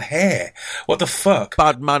Bloodvessel had hair. What the fuck?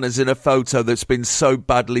 Bad Manners in a photo that's been so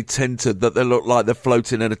badly tinted that they look like they're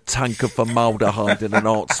floating in a tank of formaldehyde in an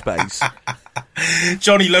art space.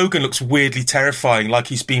 Johnny Logan looks weirdly terrifying, like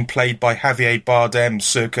he's being played by Javier Bardem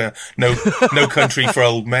circa No Country for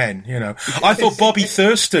Old Men, I thought Bobby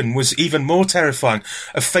Thurston was even more terrifying,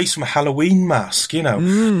 a face from a Halloween mask,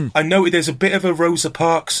 I noted there's a bit of a Rosa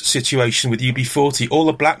Parks situation with UB40, all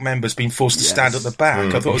the black members being forced to stand at the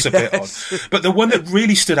back. I thought it was a bit odd. But the one that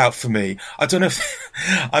really stood out for me, I don't know if,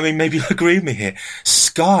 maybe you'll agree with me here,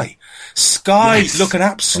 Sky look an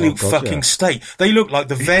absolute state. They look like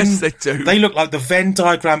the Venn. They do. They look like the Venn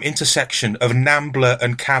diagram intersection of Nambla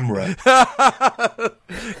and Camera.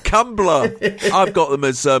 Cambler. I've got them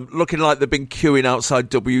as looking like they've been queuing outside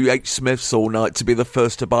W.H. Smith's all night to be the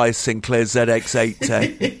first to buy a Sinclair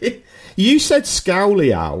ZX-810. You said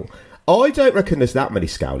Scowly Owl. I don't reckon there's that many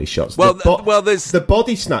Scowly shots. There's the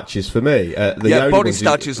body snatchers for me. Body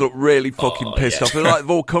snatchers look really fucking pissed off. They're like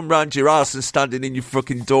they've all come round your ass and standing in your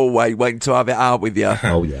fucking doorway waiting to have it out with you.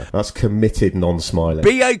 Oh yeah, that's committed non-smiling.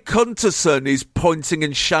 B.A. Cunterson is pointing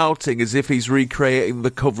and shouting as if he's recreating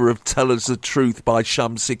the cover of Tell Us the Truth by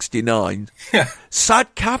Sham 69.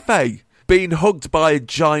 Sad Cafe being hugged by a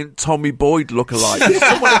giant Tommy Boyd lookalike.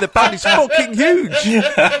 Someone in the band is fucking huge.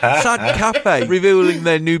 Sad Cafe revealing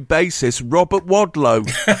their new bassist, Robert Wadlow.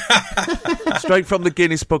 Straight from the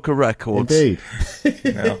Guinness Book of Records. Indeed.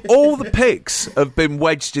 All the pics have been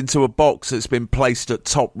wedged into a box that's been placed at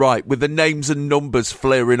top right with the names and numbers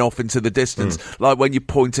flaring off into the distance, like when you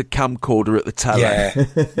point a camcorder at the telly,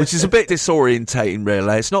 which is a bit disorientating,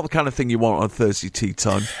 really. It's not the kind of thing you want on Thursday tea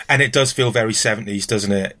time. And it does feel very 70s,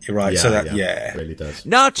 doesn't it? You're right. It really does.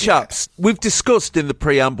 Now, chaps, we've discussed in the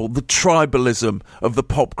preamble the tribalism of the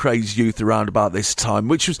pop crazed youth around about this time,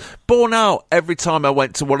 which was borne out every time I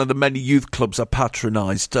went to one of the many youth clubs I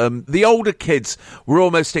patronised. The older kids were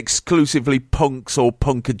almost exclusively punks or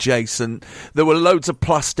punk adjacent. There were loads of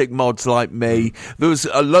plastic mods like me. There was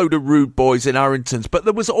a load of rude boys in Arringtons, but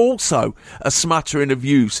there was also a smattering of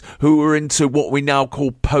youths who were into what we now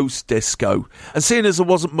call post-disco. And seeing as there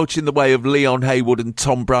wasn't much in the way of Leon Hayward and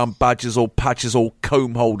Tom Brown badges or patches or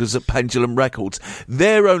comb holders at Pendulum Records,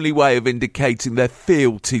 their only way of indicating their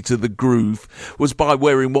fealty to the groove was by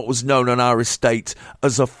wearing what was known on our estate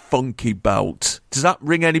as a funky belt. Does that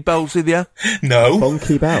ring any bells with you? No.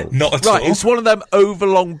 Funky belt. Not at Right, all. it's one of them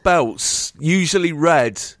overlong belts, usually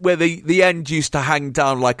red, where the end used to hang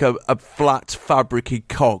down like a flat fabric-y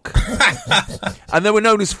cock. And they were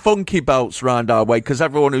known as funky belts round our way because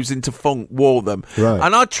everyone who's into funk wore them. Right.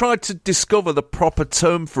 And I tried to discover the proper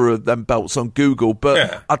term for them belts on Google,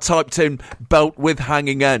 but I typed in belt with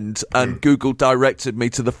hanging end and Google directed me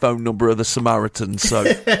to the phone number of the Samaritans. So,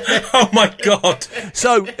 Oh my God.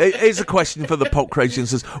 so here's a question for the pop crazy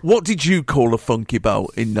listeners. What did you call a funky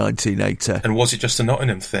belt in 1980? And was it just a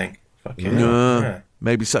Nottingham thing? Fucking hell. Yeah.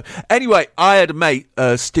 Maybe so. Anyway, I had a mate,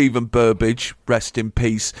 Stephen Burbage, rest in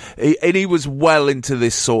peace, and he was well into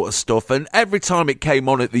this sort of stuff. And every time it came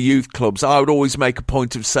on at the youth clubs, I would always make a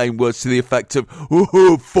point of saying words to the effect of,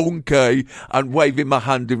 "Oh, funky," and waving my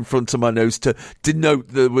hand in front of my nose to denote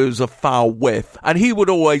there was a foul whiff. And he would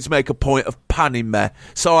always make a point of panning me.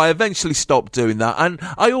 So I eventually stopped doing that. And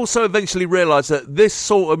I also eventually realised that this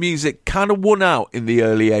sort of music kind of won out in the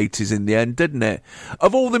early 80s in the end, didn't it?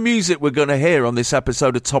 Of all the music we're going to hear on this episode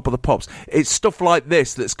of Top of the Pops, it's stuff like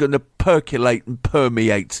this that's going to percolate and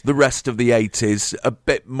permeate the rest of the 80s a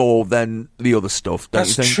bit more than the other stuff, don't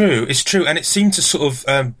you think? That's true. It's true. And it seemed to sort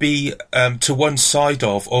of be to one side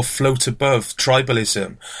of or float above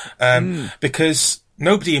tribalism because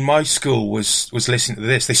nobody in my school was listening to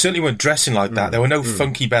this. They certainly weren't dressing like that. There were no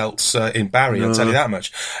funky belts in Barry, I'll tell you that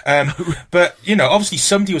much. But, you know, obviously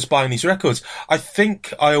somebody was buying these records. I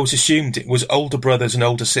think I always assumed it was older brothers and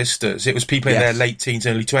older sisters. It was people in their late teens,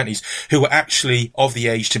 early 20s who were actually of the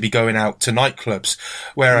age to be going out to nightclubs.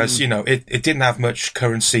 Whereas, you know, it didn't have much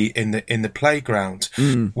currency in the playground.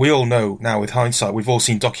 We all know now with hindsight, we've all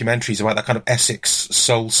seen documentaries about that kind of Essex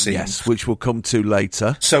soul scene. Yes, which we'll come to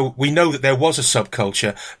later. So we know that there was a subculture,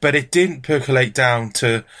 but it didn't percolate down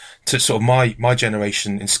to sort of my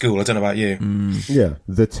generation in school. I don't know about you. Yeah,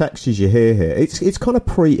 the textures you hear here, it's kind of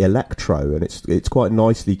pre-electro, and it's quite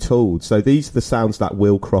nicely tooled. So these are the sounds that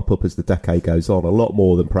will crop up as the decade goes on, a lot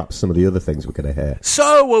more than perhaps some of the other things we're going to hear.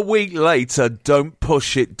 So a week later, Don't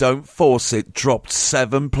Push It, Don't Force It dropped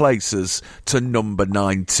 7 places to number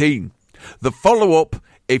 19. The follow-up,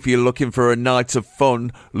 If You're Looking for a Night of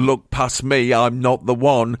Fun, Look Past Me, I'm Not the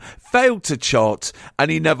One, failed to chart, and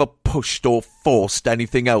he never pushed or forced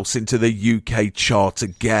anything else into the UK chart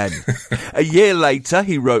again. A year later,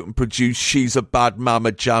 he wrote and produced She's a Bad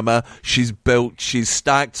Mama Jamma, She's Built, She's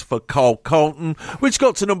Stacked for Carl Carlton, which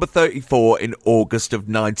got to number 34 in August of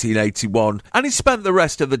 1981. And he spent the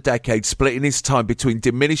rest of the decade splitting his time between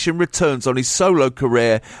diminishing returns on his solo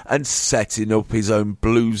career and setting up his own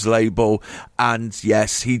blues label. And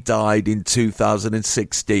yes, he died in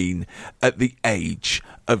 2016 at the age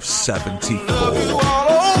of 74.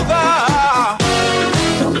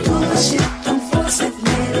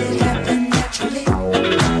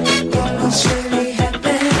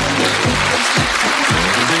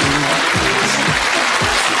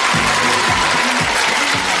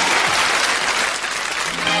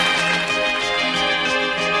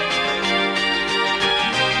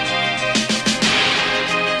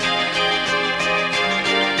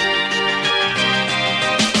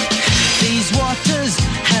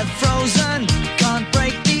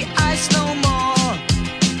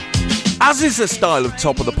 As is the style of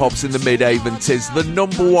Top of the Pops in the mid-80s, the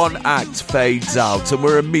number one act fades out and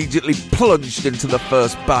we're immediately plunged into the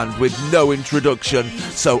first band with no introduction,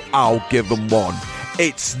 so I'll give them one.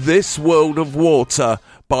 It's This World of Water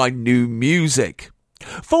by New Music.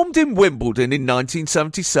 Formed in Wimbledon in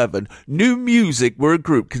 1977, New Music were a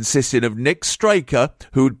group consisting of Nick Straker,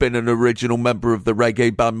 who had been an original member of the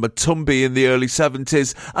reggae band Matumbi in the early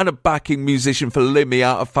 70s and a backing musician for Limmy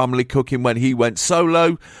out of Family Cooking when he went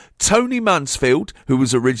solo, Tony Mansfield, who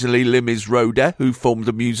was originally Limmy's roadie, who formed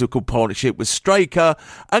a musical partnership with Straker,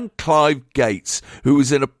 and Clive Gates, who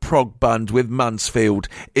was in a prog band with Mansfield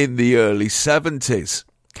in the early 70s.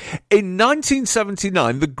 In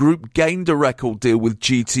 1979, the group gained a record deal with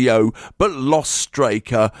GTO, but lost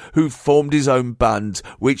Straker, who formed his own band,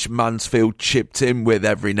 which Mansfield chipped in with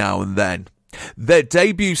every now and then. Their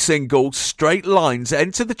debut single, Straight Lines,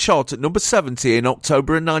 entered the chart at number 70 in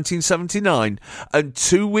October of 1979, and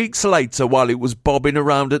 2 weeks later, while it was bobbing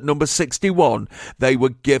around at number 61, they were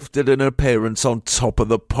gifted an appearance on Top of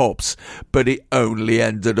the Pops, but it only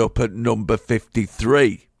ended up at number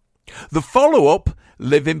 53. The follow-up,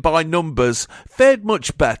 Living by Numbers, fared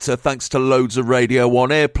much better thanks to loads of Radio 1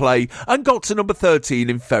 airplay and got to number 13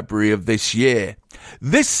 in February of this year.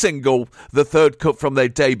 This single, the third cut from their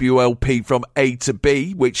debut LP From A to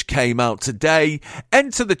B, which came out today,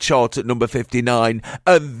 entered the chart at number 59,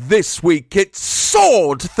 and this week it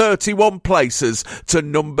soared 31 places to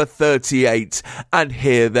number 38, and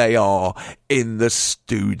here they are in the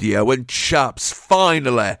studio. And chaps,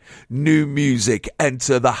 finally, new music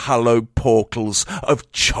enter the hallowed portals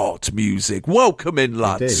of chart music. Welcome in,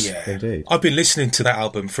 lads. Indeed. I've been listening to that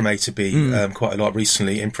album From A to B quite a lot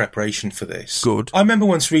recently in preparation for this. Good. I remember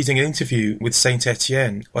once reading an interview with Saint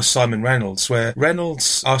Etienne by Simon Reynolds, where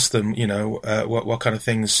Reynolds asked them, what kind of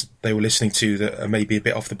things they were listening to that are maybe a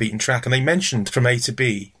bit off the beaten track, and they mentioned From A to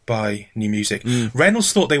B by New Music.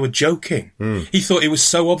 Reynolds thought they were joking. He thought it was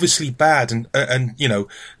so obviously bad and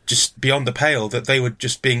just beyond the pale that they were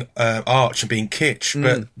just being arch and being kitsch,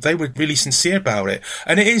 but they were really sincere about it.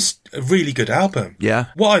 And it is a really good album. Yeah.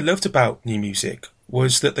 What I loved about New Music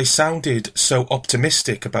was that they sounded so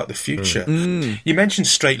optimistic about the future. You mentioned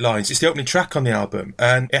Straight Lines. It's the opening track on the album,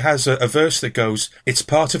 and it has a verse that goes, "It's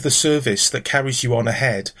part of the service that carries you on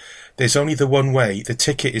ahead. There's only the one way, the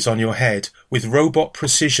ticket is on your head. With robot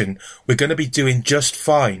precision, we're going to be doing just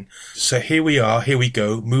fine. So here we are, here we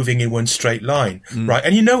go, moving in one straight line." Right?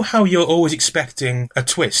 And you know how you're always expecting a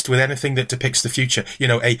twist with anything that depicts the future?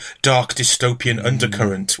 A dark dystopian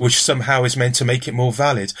undercurrent, which somehow is meant to make it more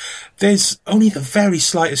valid. There's only the very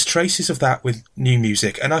slightest traces of that with New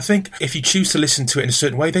Music. And I think if you choose to listen to it in a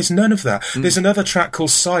certain way, there's none of that. There's another track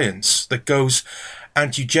called Science that goes,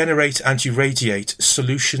 "And you generate and you radiate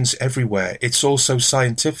solutions everywhere. It's also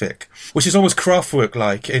scientific," which is almost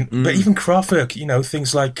Kraftwerk-like. But even Kraftwerk,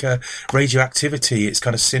 things like radioactivity, it's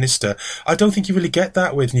kind of sinister. I don't think you really get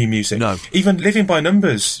that with New Music. No. Even Living by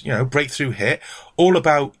Numbers, breakthrough hit, all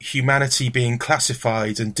about humanity being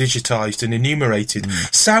classified and digitized and enumerated.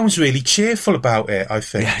 Sounds really cheerful about it, I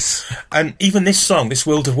think. Yes. And even this song, this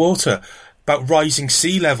World of Water, about rising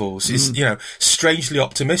sea levels, is strangely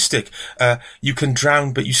optimistic. You can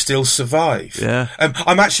drown but you still survive. Yeah.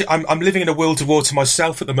 I'm living in a world of water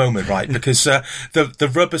myself at the moment, right? Because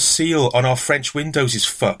the rubber seal on our French windows is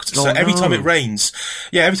fucked. So every time it rains,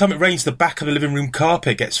 the back of the living room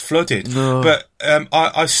carpet gets flooded. But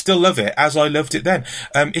I still love it as I loved it then.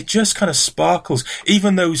 It just kind of sparkles.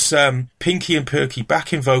 Even those Pinky and Perky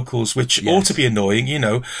backing vocals, which ought to be annoying,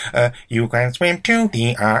 you can swim to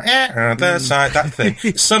the other side, that thing,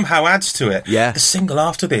 somehow adds to it. Yeah. The single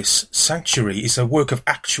after this, Sanctuary, is a work of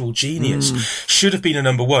actual genius. Should have been a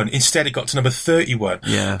number 1. Instead, it got to number 31.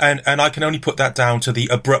 Yeah. And I can only put that down to the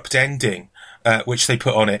abrupt ending, which they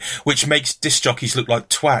put on it, which makes disc jockeys look like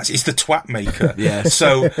twats. It's the twat maker. Yes.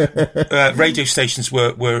 So radio stations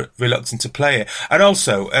were reluctant to play it. And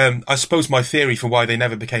also, I suppose my theory for why they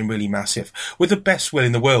never became really massive, with the best will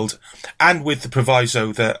in the world, and with the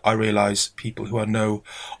proviso that I realise people who are no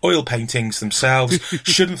oil paintings themselves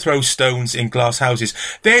shouldn't throw stones in glass houses.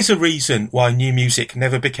 There's a reason why New Music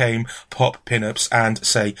never became pop pin-ups and,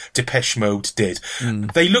 say, Depeche Mode did.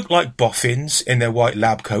 They look like boffins in their white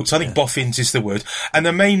lab coats. I think boffins is the word. And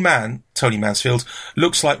the main man, Tony Mansfield,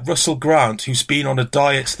 looks like Russell Grant, who's been on a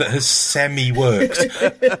diet that has semi-worked.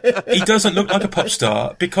 He doesn't look like a pop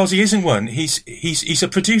star because he isn't one. He's a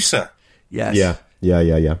producer. Yes.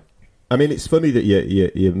 Yeah. I mean, it's funny that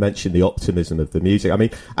you mentioned the optimism of the music. I mean,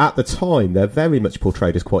 at the time, they're very much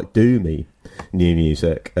portrayed as quite doomy, New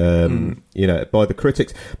Music, by the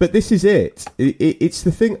critics. But this is it. It's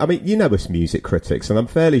the thing. I mean, us music critics, and I'm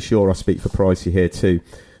fairly sure I speak for Pricey here too.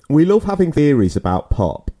 We love having theories about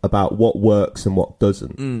pop, about what works and what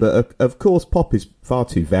doesn't. But of course, pop is far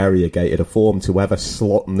too variegated a form to ever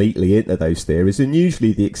slot neatly into those theories. And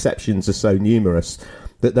usually the exceptions are so numerous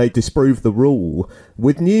that they disprove the rule.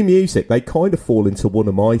 With New Music, they kind of fall into one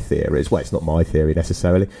of my theories. Well, it's not my theory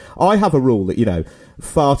necessarily. I have a rule that,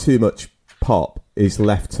 far too much pop is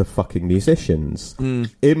left to fucking musicians.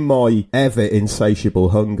 In my ever insatiable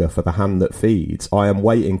hunger for the hand that feeds, I am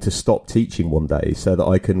waiting to stop teaching one day so that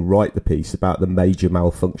I can write the piece about the major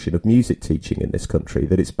malfunction of music teaching in this country,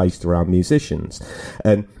 that it's based around musicians.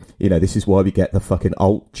 And this is why we get the fucking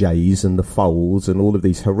Alt J's and the Foals and all of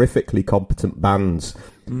these horrifically competent bands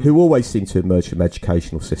who always seem to emerge from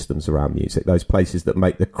educational systems around music, those places that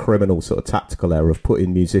make the criminal sort of tactical error of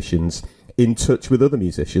putting musicians in touch with other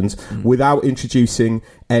musicians without introducing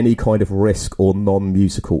any kind of risk or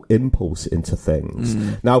non-musical impulse into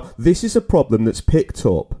things. Now, this is a problem that's picked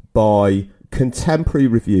up by contemporary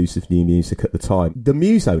reviews of New Music at the time, the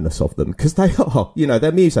muso-ness of them, because they are,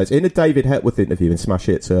 they're musos. In a David Hepworth interview in Smash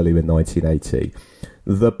Hits earlier in 1980,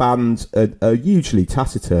 the band are usually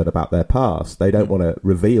taciturn about their past. They don't want to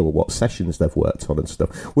reveal what sessions they've worked on and stuff,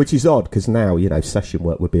 which is odd because now, session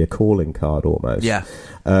work would be a calling card almost. Yeah.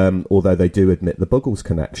 Although they do admit the Buggles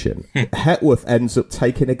connection. Hepworth ends up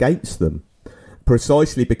taking against them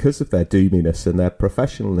precisely because of their doominess and their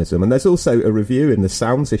professionalism. And there's also a review in the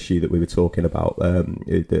Sounds issue that we were talking about, a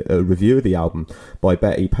review of the album by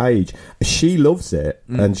Betty Page. She loves it,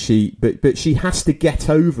 and but she has to get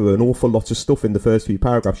over an awful lot of stuff in the first few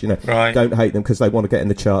paragraphs. Right. Don't hate them because they want to get in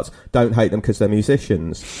the charts. Don't hate them because they're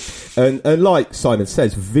musicians. And like Simon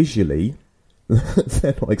says, visually,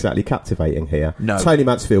 they're not exactly captivating here. No. Tony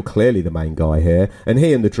Mansfield, clearly the main guy here, and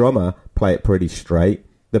he and the drummer play it pretty straight.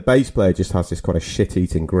 The bass player just has this kind of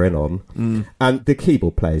shit-eating grin on, and the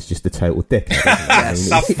keyboard player is just a total dick.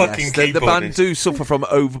 The band do suffer from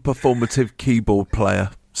over-performative keyboard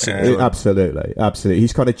player. Absolutely.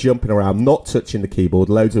 He's kind of jumping around, not touching the keyboard,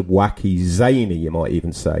 loads of wacky, zany, you might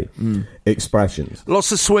even say, expressions.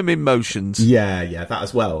 Lots of swimming motions. Yeah, that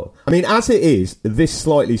as well. I mean, as it is, this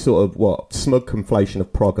slightly sort of, smug conflation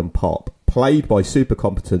of prog and pop, played by super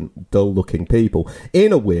competent, dull-looking people.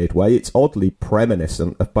 In a weird way, it's oddly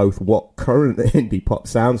reminiscent of both what current indie pop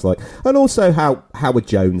sounds like, and also how Howard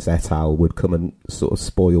Jones et al. Would come and sort of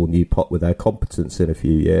spoil new pop with their competence in a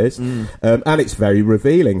few years. And it's very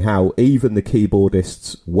revealing how even the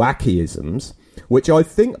keyboardist's wackyisms, which I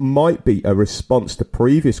think might be a response to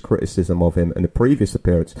previous criticism of him in a previous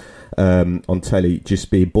appearance on telly, just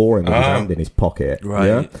being boring with his hand in his pocket. Right.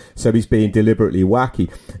 Yeah? So he's being deliberately wacky.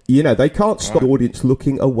 They can't stop the audience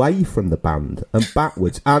looking away from the band and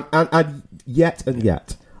backwards. And yet,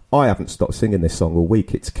 I haven't stopped singing this song all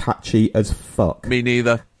week. It's catchy as fuck. Me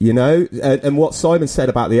neither. And what Simon said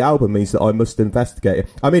about the album means that I must investigate it.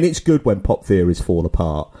 I mean, it's good when pop theories fall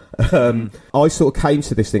apart. I sort of came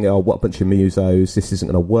to this thing, what a bunch of musos, this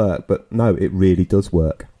isn't going to work. But no, it really does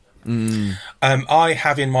work. I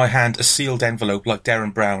have in my hand a sealed envelope like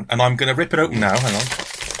Derren Brown, and I'm going to rip it open now. Hang on.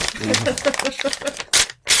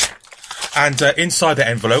 And inside the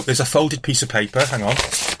envelope, there's a folded piece of paper. Hang on.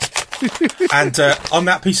 And on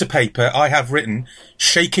that piece of paper, I have written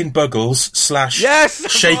Shakin' Buggles /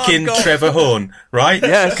 Shakin' Trevor Horn, right?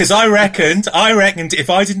 Yes. Because I reckoned if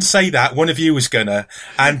I didn't say that, one of you was gonna.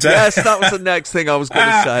 And yes, that was the next thing I was going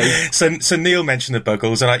to say. So Neil mentioned the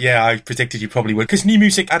Buggles, and I predicted you probably would, because New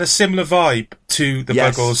Music had a similar vibe to the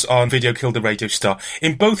Buggles on Video Killed the Radio Star.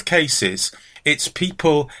 In both cases, it's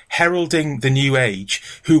people heralding the new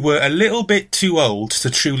age who were a little bit too old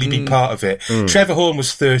to truly be part of it. Trevor Horn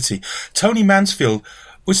was 30. Tony Mansfield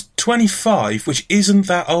was 25, which isn't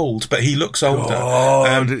that old, but he looks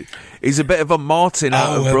older. He's a bit of a Martin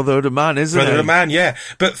out of Brotherhood of Man, isn't he? Brotherhood of Man, yeah.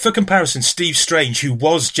 But for comparison, Steve Strange, who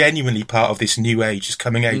was genuinely part of this new age, this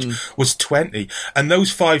coming age, was 20. And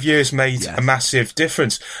those 5 years made a massive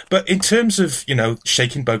difference. But in terms of,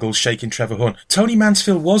 Shakin' Buggles, Shakin' Trevor Horn, Tony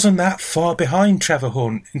Mansfield wasn't that far behind Trevor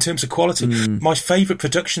Horn in terms of quality. My favourite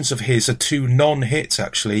productions of his are two non-hits,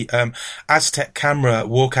 actually. Aztec Camera,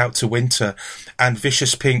 Walk Out to Winter, and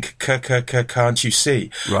Vicious Pink, Can't You See?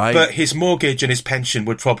 Right. But his mortgage and his pension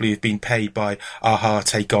would probably have been paid by Aha,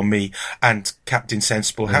 Take On Me, and Captain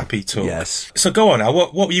Sensible, Happy Talk. Yes. So go on now.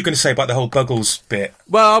 What were you going to say about the whole Buggles bit?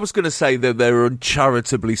 Well, I was going to say that they were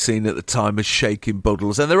uncharitably seen at the time as Shakin'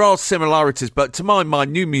 Buggles, and there are similarities, but to my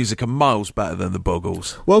mind, New Music are miles better than the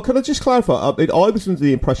Buggles. Well, can I just clarify? I was under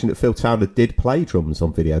the impression that Phil Towner did play drums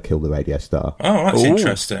on Video Kill the Radio Star. Oh, that's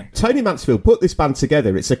interesting. Tony Mansfield put this band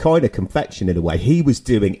together. It's a kind of confection in a way. He was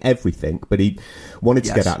doing everything, but he wanted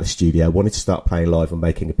to get out of the studio, wanted to start playing live and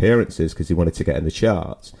making appearances because he wanted to get in the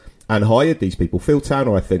charts, and hired these people. Phil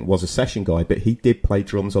Towner, I think, was a session guy, but he did play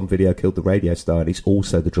drums on Video Killed the Radio Star, and he's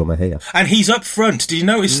also the drummer here. And he's up front. Did you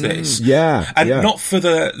notice this? Yeah. And not for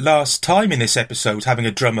the last time in this episode, having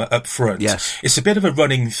a drummer up front. Yes. It's a bit of a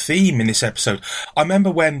running theme in this episode. I remember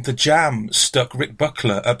when The Jam stuck Rick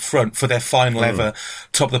Buckler up front for their final ever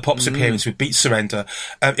Top of the Pops appearance with Beat Surrender.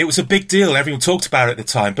 It was a big deal. Everyone talked about it at the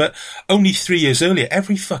time. But only 3 years earlier,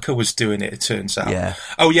 every fucker was doing it, it turns out. Yeah.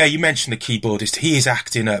 Oh, yeah, you mentioned the keyboardist. He is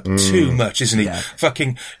acting up too much, isn't he? Yeah.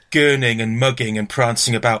 Fucking gurning and mugging and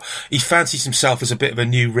prancing about. He fancies himself as a bit of a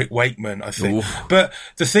new Rick Wakeman, I think. Ooh. But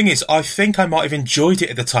the thing is, I think I might have enjoyed it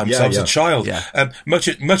at the time because I was a child. Yeah. Much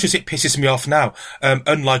as it pisses me off now,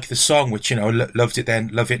 unlike the song, which, loved it then,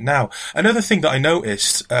 love it now. Another thing that I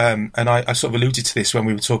noticed, and I sort of alluded to this when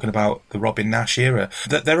we were talking about the Robin Nash era,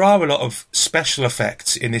 that there are a lot of special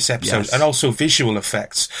effects in this episode and also visual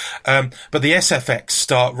effects. But the SFX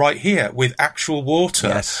start right here with actual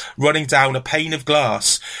water running down a pane of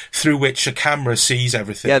glass through which a camera sees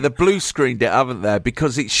everything. Yeah, the blue screened it, haven't they?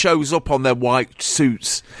 Because it shows up on their white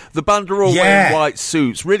suits. The band are all wearing white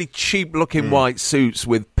suits, really cheap-looking white suits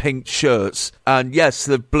with pink shirts. And yes,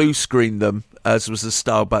 they've blue screened them, as was the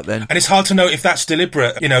style back then. And it's hard to know if that's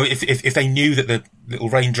deliberate, you know, if they knew that the little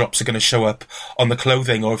raindrops are going to show up on the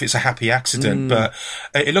clothing, or if it's a happy accident. But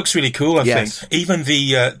it looks really cool, I think. Even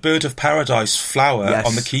the Bird of Paradise flower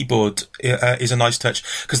on the keyboard is a nice touch,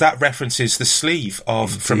 because that references the sleeve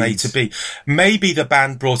of From A to B. Maybe the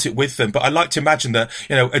band brought it with them, but I like to imagine that,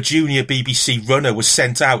 you know, a junior BBC runner was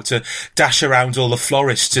sent out to dash around all the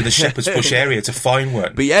florists in the Shepherd's Bush area to find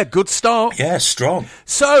one. But yeah, good start. Yeah, strong.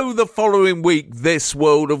 So the following week, This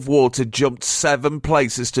World of Water jumped 7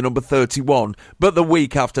 places to number 31, but the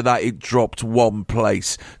week after that it dropped 1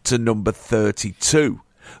 place to number 32.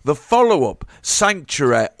 The follow-up,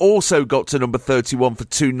 Sanctuary, also got to number 31 for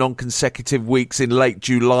 2 non-consecutive weeks in late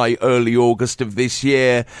July, early August of this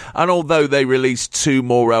year, and although they released 2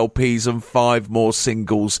 more LPs and 5 more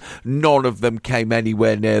singles, none of them came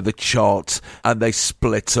anywhere near the charts, and they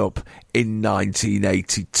split up in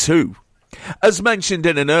 1982. As mentioned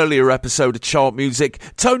in an earlier episode of Chart Music,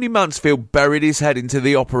 Tony Mansfield buried his head into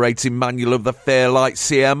the operating manual of the Fairlight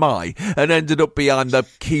CMI and ended up behind the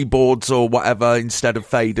keyboards or whatever instead of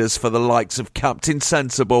faders for the likes of Captain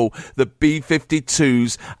Sensible, the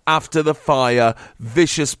B-52s, After the Fire,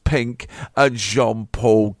 Vicious Pink and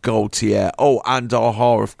Jean-Paul Gaultier. Oh, and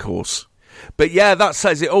a-ha, of course. But yeah, that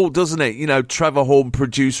says it all, doesn't it? You know, Trevor Horn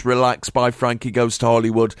produced Relax by Frankie Goes to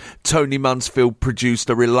Hollywood. Tony Mansfield produced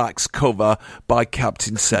a Relax cover by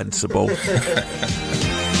Captain Sensible.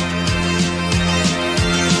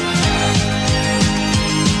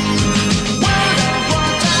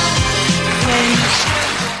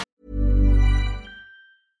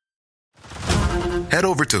 Head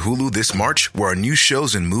over to Hulu this March, where our new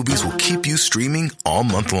shows and movies will keep you streaming all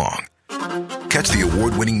month long. Catch the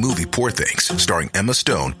award-winning movie Poor Things, starring Emma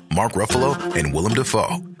Stone, Mark Ruffalo, and Willem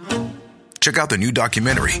Dafoe. Check out the new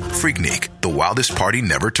documentary, Freaknik, The Wildest Party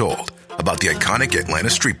Never Told, about the iconic Atlanta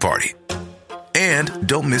Street Party. And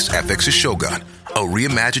don't miss FX's Shogun, a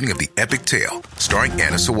reimagining of the epic tale, starring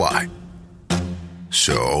Anna Sawai.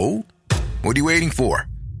 So, what are you waiting for?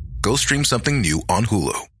 Go stream something new on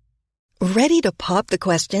Hulu. Ready to pop the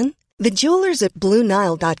question? The jewelers at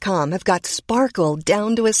BlueNile.com have got sparkle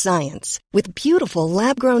down to a science with beautiful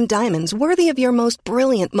lab-grown diamonds worthy of your most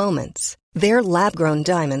brilliant moments. Their lab-grown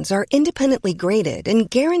diamonds are independently graded and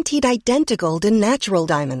guaranteed identical to natural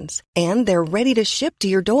diamonds, and they're ready to ship to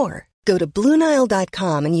your door. Go to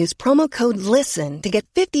BlueNile.com and use promo code LISTEN to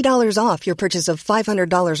get $50 off your purchase of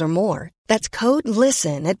 $500 or more. That's code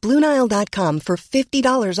LISTEN at BlueNile.com for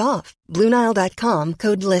 $50 off. BlueNile.com,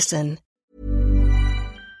 code LISTEN.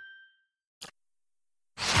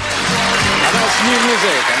 That's new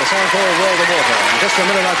music and a song called World of Water. In just a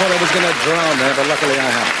minute I thought I was going to drown there, but luckily I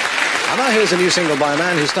haven't. And now here's a new single by a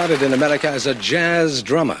man who started in America as a jazz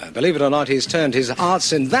drummer. Believe it or not, he's turned his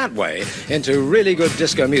arts in that way into really good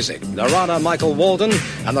disco music. Narada Michael Walden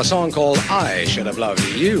and the song called I Should Have Loved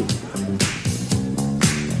You.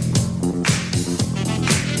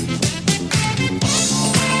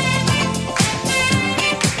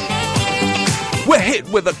 We're hit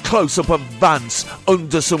with a close-up of Vance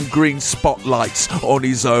under some green spotlights on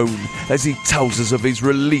his own as he tells us of his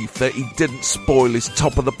relief that he didn't spoil his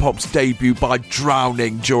Top of the Pops debut by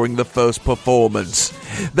drowning during the first performance.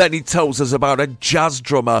 Then he tells us about a jazz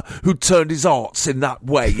drummer who turned his arts in that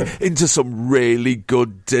way into some really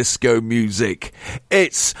good disco music.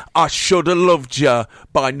 It's I Should Have Loved Ya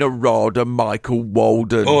by Narada Michael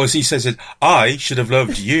Walden. Or as he says it, I should have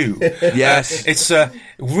loved you. Yes. It's a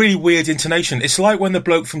really weird intonation. It's like when the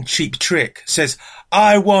bloke from Cheap Trick says,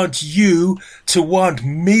 I want you to want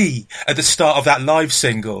me at the start of that live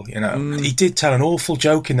single, you know. He did tell an awful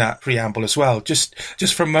joke in that preamble as well. Just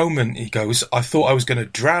for a moment, he goes, I thought I was going to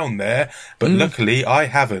drown there, but luckily I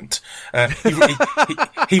haven't.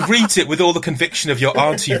 He reads it with all the conviction of your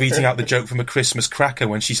auntie reading out the joke from A Christmas Cracker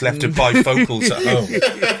when she's left to bifocals at home.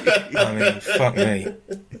 I mean, fuck me.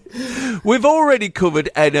 We've already covered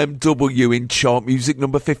NMW in Chart Music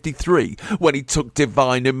number 53 when he took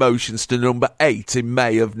Divine Emotions to number 8 in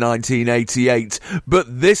May of 1988, but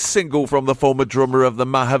this single from the former drummer of the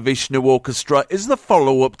Mahavishnu Orchestra is the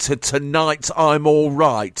follow-up to Tonight I'm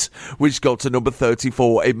Alright, which got to number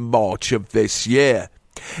 34 in March of this year.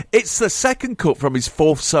 It's the second cut from his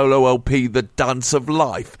 4th solo LP, The Dance of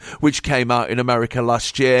Life, which came out in America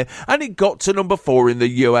last year, and it got to number 4 in the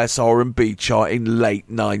US R&B chart in late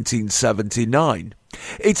 1979.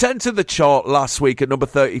 It entered the chart last week at number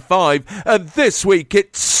 35, and this week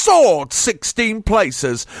it soared 16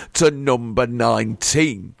 places to number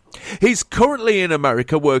 19. He's currently in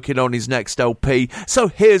America working on his next LP, so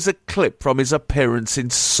here's a clip from his appearance in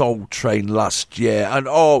Soul Train last year. And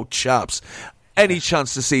oh, chaps, any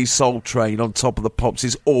chance to see Soul Train on Top of the Pops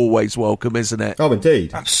is always welcome, isn't it? Oh,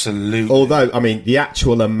 indeed. Absolutely. Although, I mean, the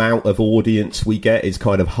actual amount of audience we get is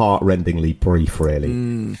kind of heart-rendingly brief,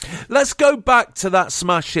 really. Let's go back to that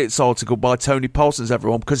Smash Hits article by Tony Parsons,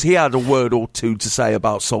 everyone, because he had a word or two to say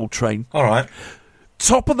about Soul Train. All right.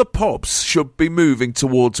 Top of the Pops should be moving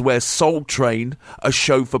towards where Soul Train, a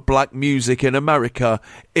show for black music in America,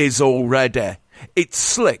 is already. It's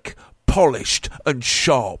slick, polished and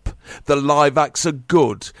sharp. The live acts are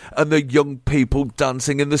good, and the young people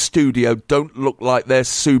dancing in the studio don't look like they're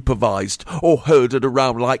supervised or herded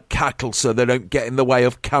around like cattle so they don't get in the way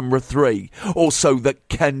of camera 3, or so that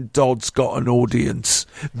Ken Dodd's got an audience.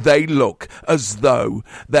 They look as though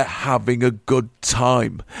they're having a good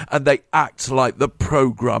time, and they act like the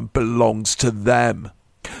programme belongs to them.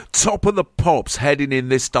 Top of the Pops heading in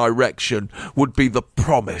this direction would be the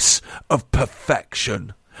promise of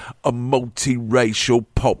perfection. A multiracial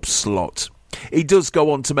pop slot. He does go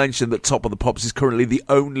on to mention that Top of the Pops is currently the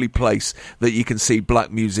only place that you can see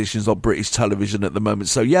black musicians on British television at the moment.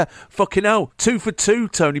 So yeah, fucking hell, 2 for 2,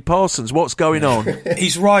 Tony Parsons. What's going on?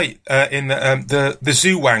 He's right in the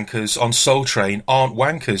zoo wankers on Soul Train aren't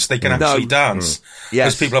wankers. They can actually dance. Yes.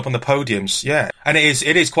 There's people up on the podiums. Yeah, and it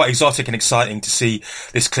is quite exotic and exciting to see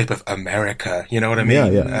this clip of America. You know what I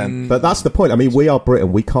mean? Yeah. But that's the point. I mean, we are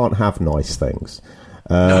Britain. We can't have nice things.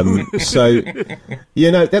 So,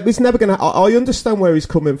 you know, that was never going to... I understand where he's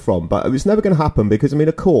coming from, but it was never going to happen because, I mean,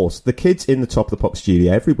 of course, the kids in the Top of the Pops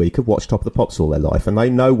studio every week have watched Top of the Pops all their life, and they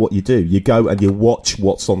know what you do. You go and you watch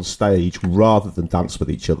what's on stage rather than dance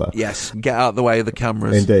with each other. Yes, get out of the way of the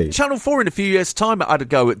cameras. Indeed. Channel 4 in a few years' time had a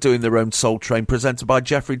go at doing their own Soul Train presented by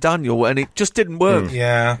Jeffrey Daniel, and it just didn't work.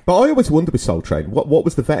 Yeah. But I always wonder with Soul Train, what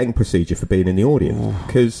was the vetting procedure for being in the audience?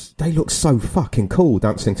 Because they look so fucking cool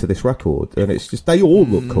dancing to this record, and it's just, they all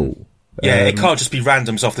look cool. Yeah, it can't just be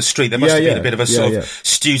randoms off the street. There must have been a bit of a sort of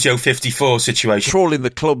Studio 54 situation. Trawling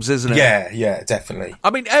the clubs, isn't it? Yeah, definitely.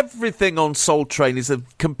 I mean, everything on Soul Train is a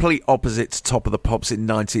complete opposite to Top of the Pops in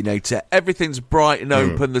 1980. Everything's bright and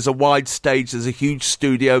open. There's a wide stage. There's a huge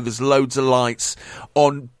studio. There's loads of lights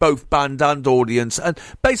on both band and audience. And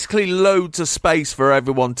basically loads of space for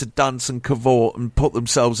everyone to dance and cavort and put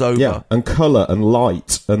themselves over. Yeah, and colour and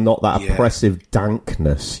light and not that oppressive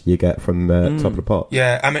dankness you get from Top of the Pops.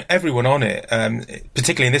 Yeah, I mean, everyone on it,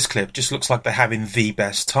 particularly in this clip, just looks like they're having the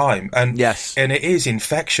best time. And and it is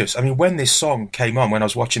infectious. I mean, when this song came on, when I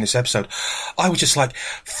was watching this episode, I was just like,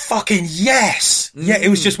 fucking yes! Yeah, it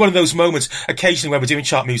was just one of those moments, occasionally when we're doing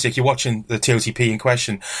chart music, you're watching the TOTP in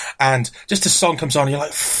question, and just a song comes on, and you're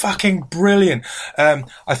like, fucking brilliant.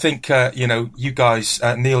 I think, you know, you guys,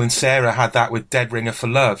 Neil and Sarah, had that with Dead Ringer for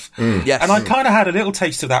Love. Yes. And I kind of had a little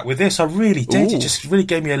taste of that with this. I really did. It just really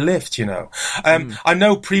gave me a lift, you know. I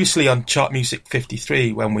know previously on Chart Music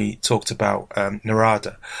 53, when we talked about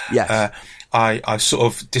Narada, I sort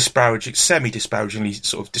of semi-disparagingly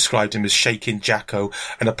sort of described him as Shakin' Jacko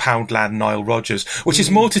and a Poundland Nile Rodgers, which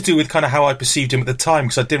is more to do with kind of how I perceived him at the time,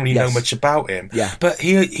 because I didn't really know much about him. Yeah. But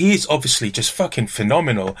he is obviously just fucking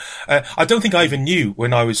phenomenal. I don't think I even knew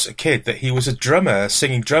when I was a kid that he was a drummer, a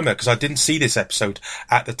singing drummer, because I didn't see this episode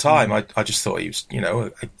at the time. I just thought he was, you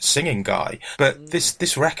know, a singing guy. But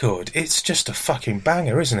this record, it's just a fucking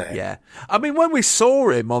banger, isn't it? Yeah. I mean, when we saw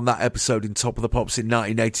him on that episode in Top of the Pops in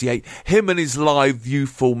 1988, him and his live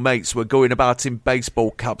youthful mates were going about in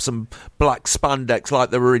baseball caps and black spandex like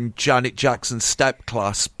they were in Janet Jackson's Step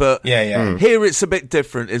Class. But here it's a bit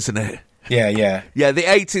different, isn't it? Yeah. Yeah, the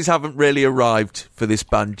 80s haven't really arrived for this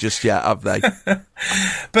band just yet, have they?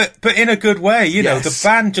 But in a good way, you know, the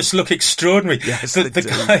band just look extraordinary. Yes,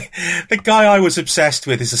 the guy I was obsessed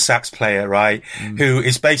with is a sax player, right? Who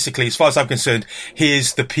is basically, as far as I'm concerned, he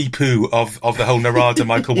is the pee-poo of the whole Narada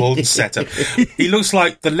Michael Walden setup. He looks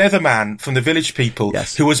like the Leatherman from the Village People,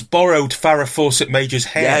 who has borrowed Farrah Fawcett Major's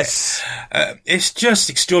hair. Yes. It's just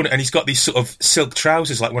extraordinary. And he's got these sort of silk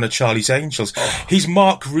trousers like one of Charlie's Angels. He's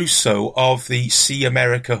Mark Russo of the See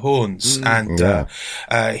America Horns. And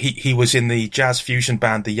he was in the Jazz fusion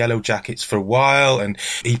band, the Yellow Jackets, for a while, and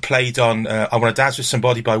he played on I Want to Dance with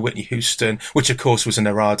Somebody by Whitney Houston, which of course was a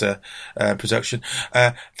Narada production.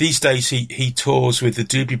 These days he tours with the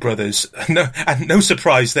Doobie Brothers. No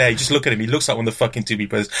surprise there. You just look at him, he looks like one of the fucking Doobie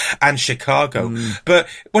Brothers, and Chicago. But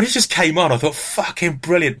when he just came on, I thought, fucking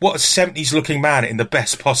brilliant. What a 70s looking man in the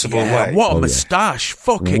best possible way. What a moustache.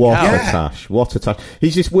 Fucking what hell. a tash. What a tash.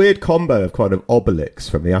 He's this weird combo of kind of Obelix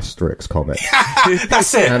from the Asterix comics.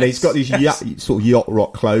 That's it. And he's got these sort of yacht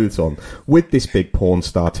rock clothes on with this big porn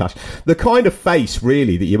star tash. The kind of face,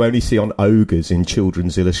 really, that you only see on ogres in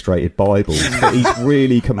children's illustrated Bibles. But he's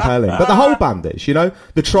really compelling. But the whole band is, you know.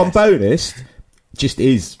 The trombonist just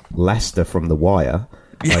is Lester from The Wire,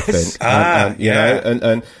 I think.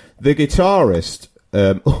 And the guitarist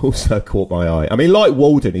also caught my eye. I mean, like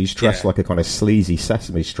Walden, he's dressed like a kind of sleazy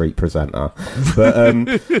Sesame Street presenter.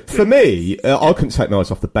 But for me, I couldn't take my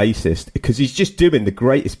eyes off the bassist because he's just doing the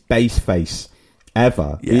greatest bass face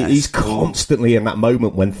ever. He's constantly in that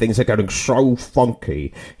moment when things are going so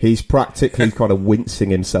funky. He's practically kind of wincing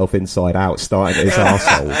himself inside out, starting at his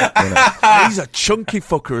arsehole. You know. He's a chunky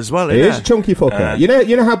fucker as well, He is a chunky fucker. You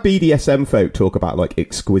know how BDSM folk talk about like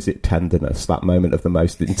exquisite tenderness, that moment of the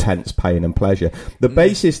most intense pain and pleasure. The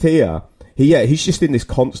bassist here, he's just in this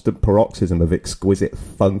constant paroxysm of exquisite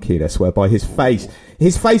funkiness, whereby his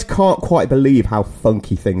face can't quite believe how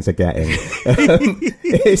funky things are getting.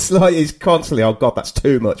 It's constantly, oh God, that's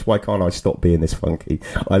too much. Why can't I stop being this funky?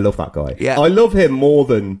 I love that guy. Yeah. I love him more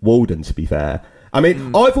than Walden, to be fair. I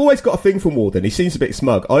mean, I've always got a thing for Walden. He seems a bit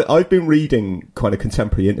smug. I've been reading kind of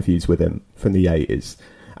contemporary interviews with him from the 80s.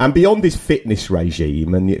 And beyond his fitness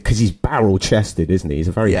regime, and because he's barrel-chested, isn't he? He's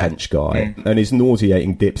a very hench guy. And his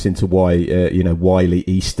nauseating dips into wily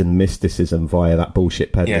Eastern mysticism via that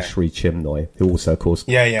bullshit peddler Sri Chimnoy, who also, of course,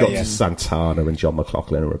 got to Santana and John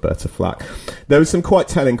McLaughlin and Roberta Flack. There were some quite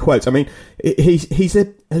telling quotes. I mean, he's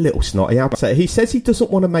a little snotty. He says he doesn't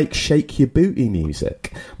want to make shake your booty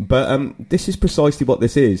music, but this is precisely what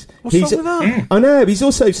this is. What's wrong with that? I know. He's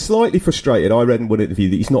also slightly frustrated. I read in one interview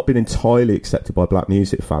that he's not been entirely accepted by black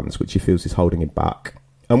music fans, which he feels is holding him back.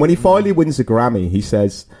 And when he finally wins a Grammy, he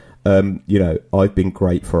says, I've been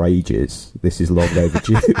great for ages. This is long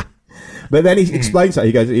overdue. But then he explains that.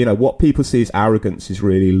 He goes, what people see as arrogance is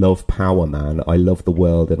really love power, man. I love the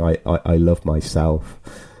world and I love myself.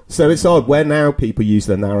 So it's odd where now people use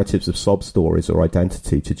their narratives of sob stories or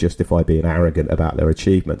identity to justify being arrogant about their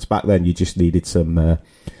achievements. Back then, you just needed some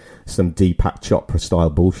Deepak Chopra style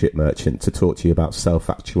bullshit merchant to talk to you about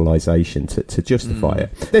self-actualization to justify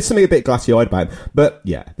it. There's something a bit glassy-eyed about him. But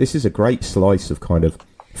yeah, this is a great slice of kind of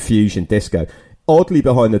fusion disco. Oddly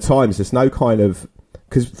behind the times, there's no kind of...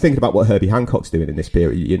 Because thinking about what Herbie Hancock's doing in this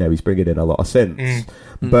period, he's bringing in a lot of synths.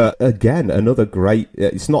 But again, another great...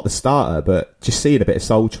 It's not the starter, but just seeing a bit of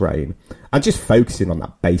Soul Train and just focusing on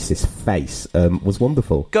that bassist face was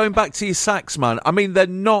wonderful. Going back to your sax, man, I mean, they're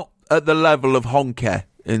not at the level of Honke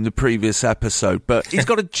in the previous episode, but he's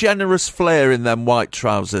got a generous flair in them white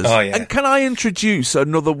trousers. Oh, yeah. And can I introduce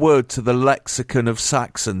another word to the lexicon of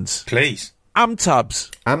Saxons? Please.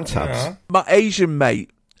 Amtabs. Amtabs. My Asian mate,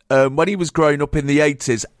 when he was growing up in the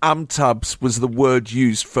 80s, Amtabs was the word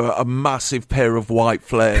used for a massive pair of white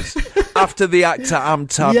flares. After the actor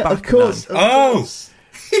Amitabh Bachchan. Of course.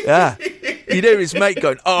 Yeah. You'd hear his mate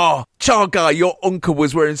going, "Oh, Char guy, your uncle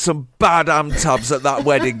was wearing some bad Amtabs at that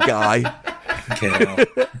wedding, guy."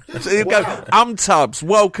 So you go, Amtabs,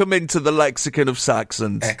 welcome into the lexicon of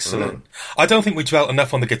Saxons. Excellent. I don't think we dwelt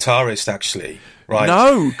enough on the guitarist, actually. Right.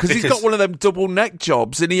 No, because he's got one of them double neck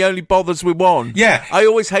jobs and he only bothers with one. Yeah. I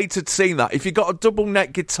always hated seeing that. If you got a double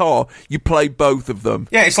neck guitar, you play both of them.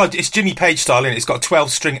 Yeah, it's Jimmy Page style, isn't it? It's got a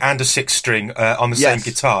 12-string and a 6-string on the same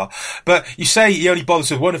guitar. But you say he only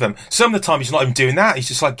bothers with one of them. Some of the time he's not even doing that. He's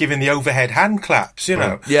just like giving the overhead hand claps,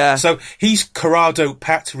 Yeah. So he's Corrado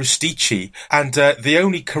Pat Rustici, and the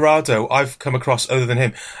only Corrado I've come across other than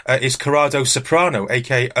him is Corrado Soprano,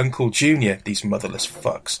 a.k.a. Uncle Junior, these motherless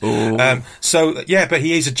fucks. But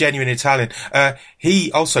he is a genuine Italian.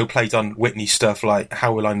 He also played on Whitney stuff like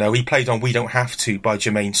How Will I Know? He played on We Don't Have To by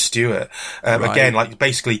Jermaine Stewart. Again, like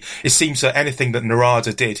basically, it seems that anything that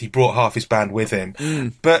Narada did, he brought half his band with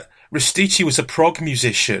him. But Rustici was a prog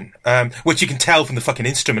musician, which you can tell from the fucking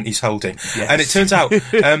instrument he's holding. Yes. And it turns out,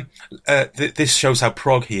 this shows how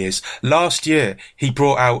prog he is. Last year, he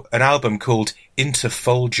brought out an album called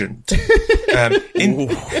Interfulgent.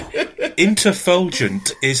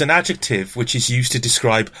 Interfulgent is an adjective which is used to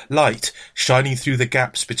describe light shining through the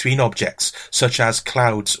gaps between objects, such as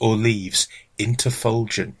clouds or leaves.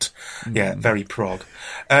 interfulgent. Yeah, very prog.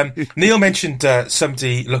 Neil mentioned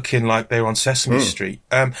somebody looking like they were on Sesame Street.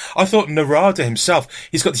 I thought Narada himself,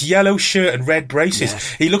 he's got this yellow shirt and red braces.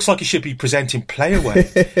 Yes. He looks like he should be presenting Play Away.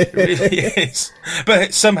 It really is.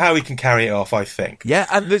 But somehow he can carry it off, I think. Yeah,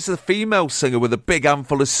 and there's a female singer with a big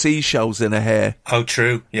handful of seashells in her hair. Oh,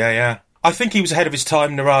 true. Yeah. I think he was ahead of his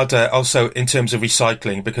time, Narada, also in terms of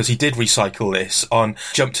recycling, because he did recycle this on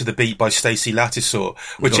Jump to the Beat by Stacey Lattisaw,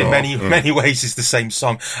 which in many ways is the same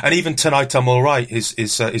song. And even Tonight I'm All Right,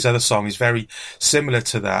 his other song, is very similar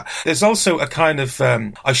to that. There's also a kind of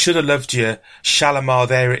I Should Have Loved You, Shalimar,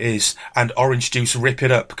 There It Is, and Orange Juice, Rip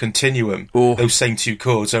It Up continuum. Those same two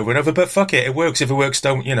chords over and over. But fuck it works. If it works,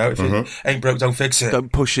 don't, if it ain't broke, don't fix it.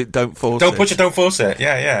 Don't push it, don't force it. Don't push it, don't force it.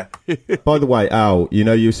 Yeah. By the way, Al, you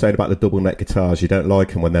were saying about the double neck guitars, you don't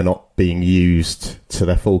like them when they're not being used to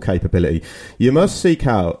their full capability. You must seek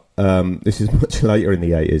out, this is much later in the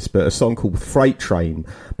 80s, but a song called Freight Train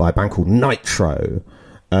by a band called Nitro.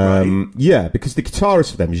 Right. Yeah, because the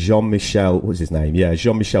guitarist for them, Jean-Michel, what's his name? Yeah,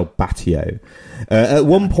 Jean-Michel Batio. At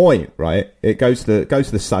one point, right, it goes to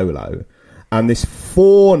the solo, and this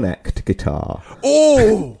four-necked guitar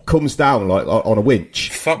comes down like on a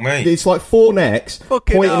winch. Fuck me. It's like four necks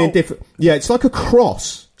pointing in different... Yeah, it's like a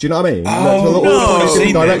cross. Do you know what I mean? All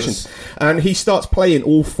different directions. And he starts playing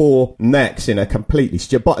all four necks in a completely...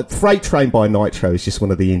 But Freight Train by Nitro is just one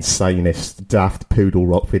of the insanest daft poodle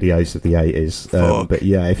rock videos of the 80s. But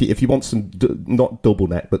yeah, if you want some, not double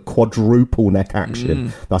neck, but quadruple neck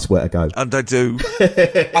action, that's where to go. And I do.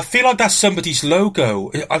 I feel like that's somebody's logo.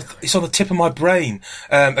 It's on the tip of my brain.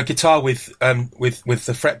 A guitar with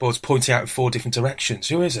the fretboards pointing out in four different directions.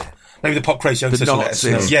 Who is it? Maybe the Pop Crazy Youngsters will let us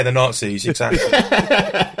know. Yeah, the Nazis, exactly.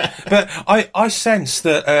 But I sense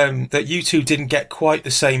that that you two didn't get quite the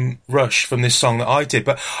same rush from this song that I did.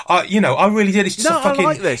 But I really did. It's just I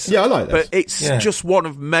like this. Yeah, I like this. But it's just one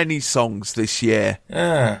of many songs this year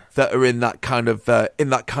that are in that kind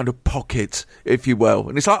of pocket, if you will.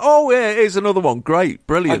 And it's like, here's another one. Great,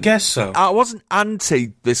 brilliant. I guess so. I wasn't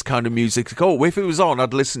anti this kind of music at all. If it was on,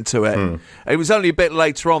 I'd listen to it. It was only a bit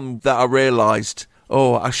later on that I realised,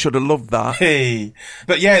 I should have loved that. Hey.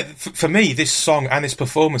 But yeah, for me, this song and this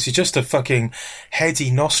performance is just a fucking heady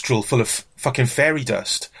nostril full of fucking fairy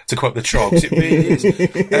dust, to quote the Trogs. It really is.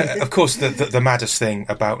 Of course, the maddest thing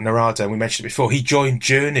about Narada, we mentioned it before, he joined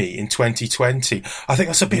Journey in 2020. I think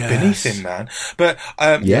that's a bit beneath him, man. But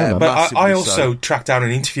I also tracked down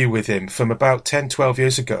an interview with him from about 10, 12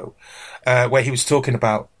 years ago, where he was talking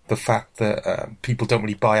about the fact that people don't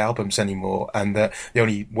really buy albums anymore, and that the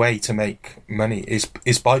only way to make money is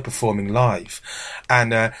by performing live.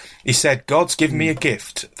 And he said, God's given me a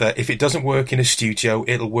gift that if it doesn't work in a studio,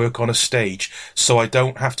 it'll work on a stage, so I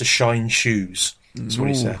don't have to shine shoes. That's what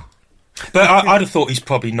he said. But I'd have thought he's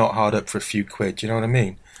probably not hard up for a few quid, you know what I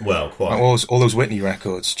mean? Well, quite. All those Whitney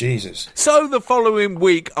records, Jesus. So the following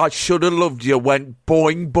week, I Should Have Loved You went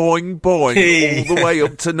boing, boing, boing, all the way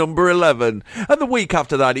up to number 11. And the week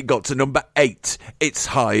after that, it got to number 8, its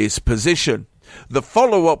highest position. The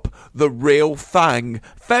follow-up, The Real Thing,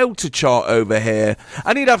 failed to chart over here,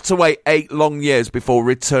 and he'd have to wait 8 long years before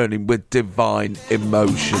returning with Divine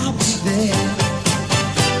Emotions.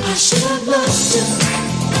 I should have loved you.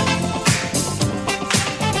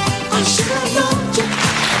 I should have loved you.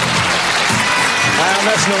 And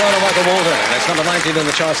that's Narada Michael Walden. It's number 19 in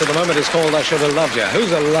the charts at the moment. It's called I Should Have Loved You.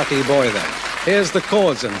 Who's a lucky boy then? Here's the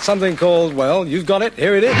chords and something called, well, you've got it.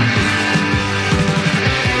 Here it is. There's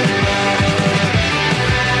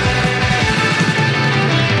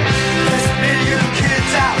a million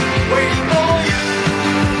kids out waiting for you.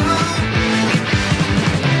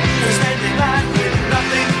 They're standing back with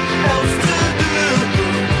nothing else to do.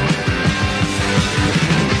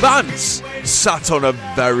 Vance, sat on a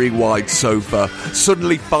very wide sofa,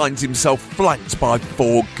 suddenly finds himself flanked by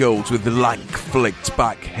 4 girls with lank, flicked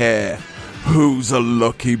back hair. Who's a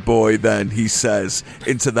lucky boy then, he says,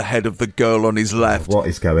 into the head of the girl on his left. What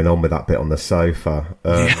is going on with that bit on the sofa?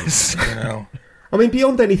 Yes. I mean,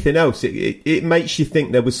 beyond anything else, it makes you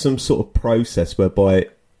think there was some sort of process whereby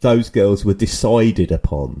those girls were decided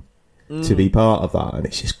upon to be part of that, and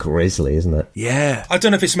it's just grisly, isn't it? Yeah. I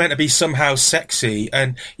don't know if it's meant to be somehow sexy,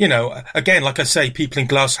 and, again, like I say, people in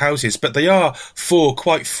glass houses, but they are 4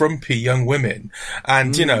 quite frumpy young women,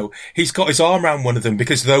 and, he's got his arm around one of them,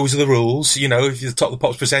 because those are the rules, if you're the Top of the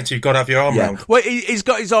Pops presenter, you've got to have your arm around. Well, he's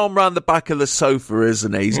got his arm around the back of the sofa,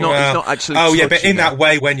 isn't he? He's not actually but in that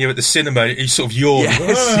way, when you're at the cinema, you sort of yawn.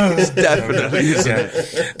 Yes, definitely, isn't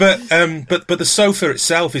it? But the sofa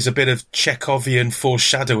itself is a bit of Chekhovian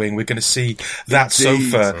foreshadowing. We're going to to see that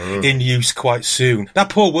sofa in use quite soon. That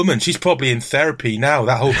poor woman, she's probably in therapy now.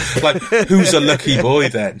 That whole, like, who's a lucky boy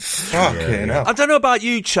then? Fucking hell. I don't know about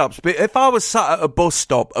you chaps, but if I was sat at a bus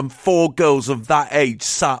stop and 4 girls of that age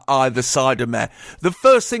sat either side of me, the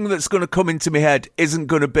first thing that's going to come into my head isn't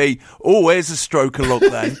going to be, oh, here's a stroke of luck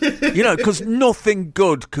then. You know, because nothing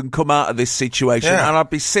good can come out of this situation. And I'd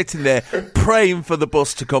be sitting there praying for the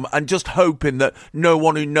bus to come and just hoping that no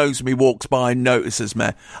one who knows me walks by and notices me.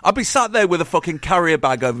 I'd be sat there with a fucking carrier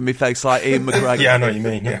bag over my face like Ian McGregor. Yeah, I know what you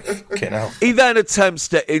mean, yeah. Fucking hell. He then attempts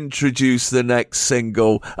to introduce the next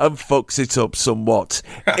single and fucks it up somewhat.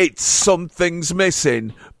 It's Something's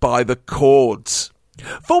Missing by The Chords.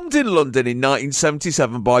 Formed in London in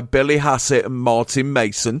 1977 by Billy Hassett and Martin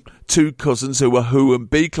Mason, 2 cousins who were Who and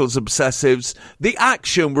Beatles obsessives, The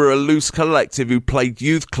Action were a loose collective who played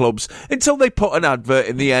youth clubs until they put an advert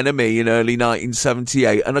in the NME in early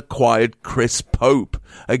 1978 and acquired Chris Pope,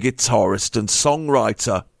 a guitarist and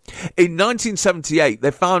songwriter. In 1978,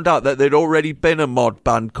 they found out that there'd already been a mod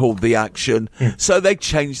band called The Action, so they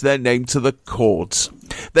changed their name to The Chords.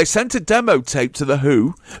 They sent a demo tape to The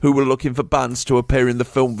Who were looking for bands to appear in the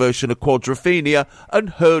film version of Quadrophenia, and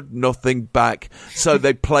heard nothing back. So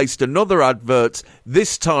they placed another advert,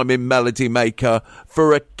 this time in Melody Maker,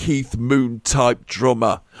 for a Keith Moon-type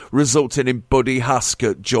drummer, resulting in Buddy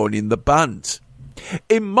Haskett joining the band.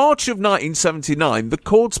 In March of 1979, the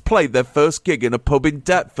Chords played their first gig in a pub in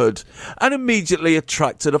Deptford and immediately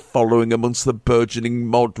attracted a following amongst the burgeoning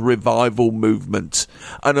mod revival movement.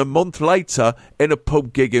 And a month later, in a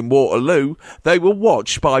pub gig in Waterloo, they were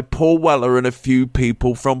watched by Paul Weller and a few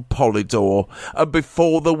people from Polydor. And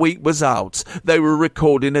before the week was out, they were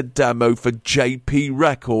recording a demo for JP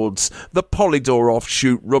Records, the Polydor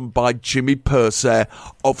offshoot run by Jimmy Purser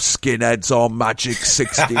of Skinheads on Magic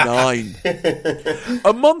 69.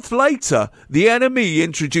 A month later, the NME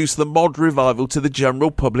introduced the mod revival to the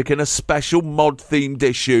general public in a special mod-themed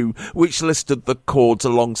issue, which listed the Chords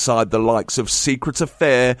alongside the likes of Secret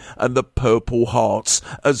Affair and the Purple Hearts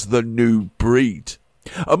as the new breed.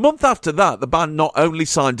 A month after that, the band not only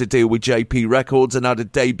signed a deal with JP Records and had a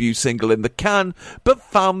debut single in the can, but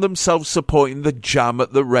found themselves supporting the Jam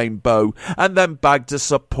at the Rainbow, and then bagged a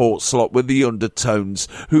support slot with the Undertones,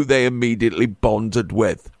 who they immediately bonded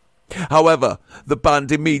with. However, the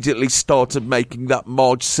band immediately started making that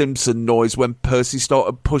Marge Simpson noise when Percy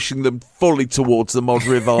started pushing them fully towards the mod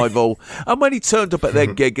revival, and when he turned up at their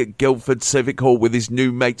gig at Guildford Civic Hall with his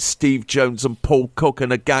new mates Steve Jones and Paul Cook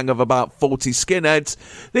and a gang of about 40 skinheads,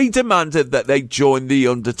 he demanded that they join the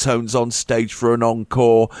Undertones on stage for an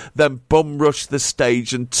encore, then bum-rushed the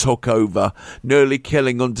stage and took over, nearly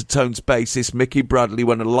killing Undertones bassist Mickey Bradley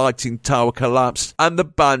when a lighting tower collapsed, and the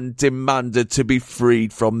band demanded to be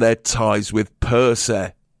freed from their ties with Percy.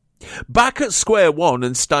 Back at square one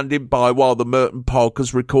and standing by while the Merton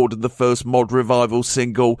Parkers recorded the first mod revival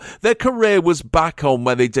single, their career was back on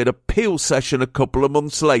when they did a Peel session a couple of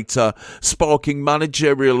months later, sparking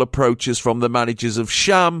managerial approaches from the managers of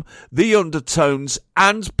Sham, the Undertones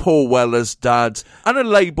and Paul Weller's dad, and a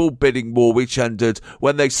label bidding war which ended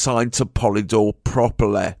when they signed to Polydor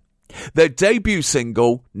properly. Their debut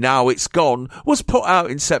single, Now It's Gone, was put out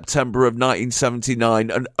in September of 1979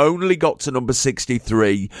 and only got to number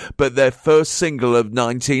 63, but their first single of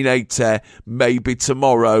 1980, Maybe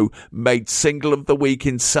Tomorrow, made Single of the Week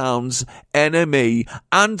in Sounds, NME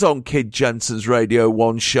and on Kid Jensen's Radio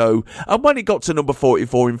 1 show, and when it got to number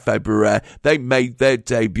 44 in February, they made their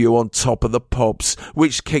debut on Top of the Pops,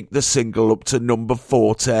 which kicked the single up to number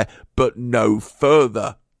 40, but no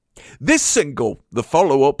further. This single, the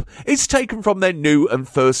follow-up, is taken from their new and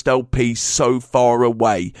first LP, So Far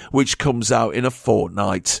Away, which comes out in a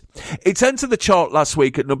fortnight. It entered the chart last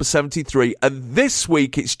week at number 73, and this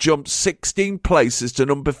week it's jumped 16 places to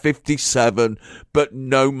number 57, but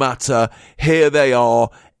no matter, here they are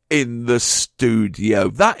in the studio.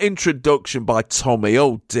 That introduction by Tommy,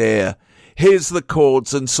 oh dear. Here's the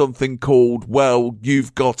Chords and something called, well,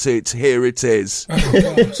 you've got it, here it is. Oh,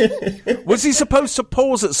 God. Was he supposed to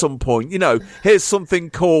pause at some point? You know, here's something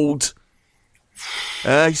called,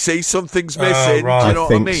 see, something's missing. Right. Do you know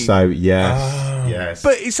what I mean? I think so, yes. Yes.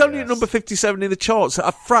 But it's only at number 57 in the charts.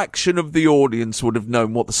 A fraction of the audience would have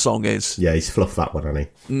known what the song is. Yeah, he's fluffed that one, hasn't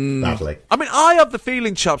he? Badly. I mean, I have the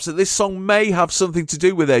feeling, chaps, that this song may have something to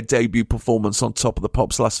do with their debut performance on Top of the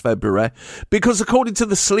Pops last February, because according to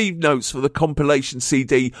the sleeve notes for the compilation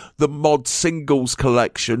CD, the Mod Singles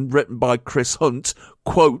Collection, written by Chris Hunt,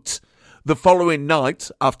 quote, The following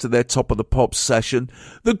night, after their Top of the Pops session,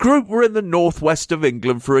 the group were in the northwest of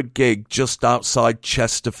England for a gig just outside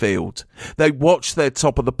Chesterfield. They watched their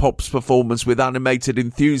Top of the Pops performance with animated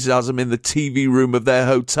enthusiasm in the TV room of their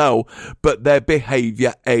hotel, but their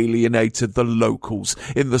behaviour alienated the locals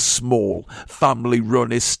in the small,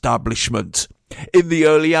 family-run establishment. In the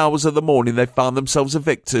early hours of the morning, they found themselves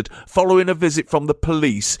evicted following a visit from the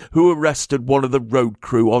police, who arrested one of the road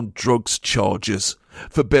crew on drugs charges.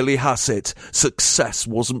 For Billy Hassett, success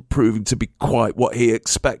wasn't proving to be quite what he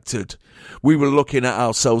expected. We were looking at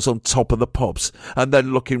ourselves on Top of the Pops and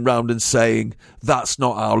then looking round and saying, that's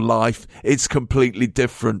not our life, it's completely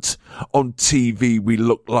different. On TV we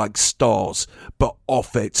looked like stars, but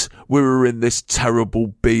off it we were in this terrible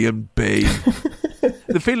B&B.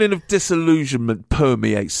 The feeling of disillusionment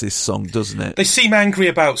permeates this song, doesn't it? They seem angry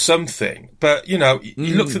about something, but, you know,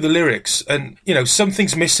 you look through the lyrics and, you know,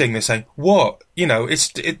 something's missing. They're saying, what? You know,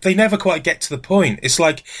 they never quite get to the point. It's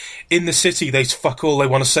like in the city, they fuck all they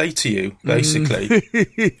want to say to you, basically.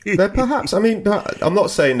 They're perhaps, I mean, I'm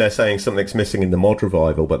not saying they're saying something's missing in the mod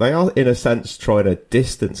revival, but they are, in a sense, trying to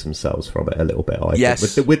distance themselves from it a little bit, I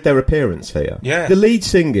think, with their appearance here. Yeah. The lead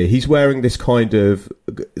singer, he's wearing this kind of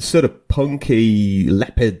sort of punky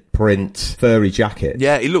leopard print furry jacket.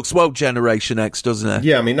 Yeah, he looks well Generation X, doesn't he?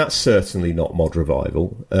 Yeah, I mean, that's certainly not mod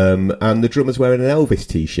revival. And the drummer's wearing an Elvis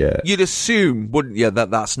t-shirt. You'd assume, wouldn't you,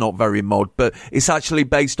 that that's not very mod, but it's actually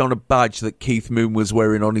based on a badge that Keith Moon was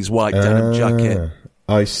wearing on his white denim jacket.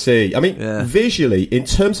 I see. I mean, visually, in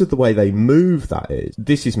terms of the way they move,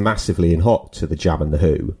 this is massively in hock to the Jam and the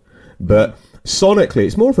Who. But sonically,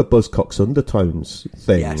 it's more of a Buzzcocks undertones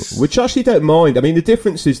thing, which I actually don't mind. I mean, the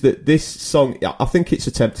difference is that this song, I think it's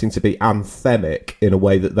attempting to be anthemic in a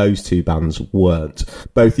way that those two bands weren't.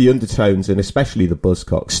 Both the undertones and especially the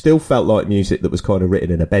Buzzcocks still felt like music that was kind of written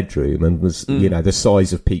in a bedroom and was, you know, the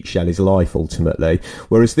size of Pete Shelley's life, ultimately.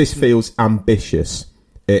 Whereas this feels ambitious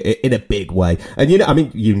in a big way. And, you know, I mean,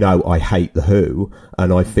 you know, I hate The Who,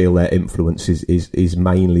 and I feel their influence is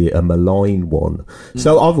mainly a malign one.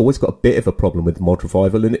 So I've always got a bit of a problem with mod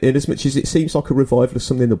revival, in as much as it seems like a revival of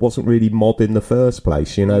something that wasn't really mod in the first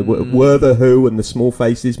place. You know, were The Who and the Small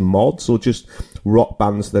Faces mods, or just rock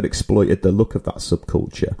bands that exploited the look of that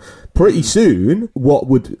subculture? Pretty soon, what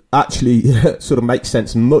would actually sort of make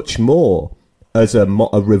sense much more as a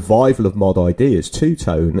revival of mod ideas,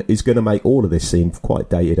 Two-Tone is going to make all of this seem quite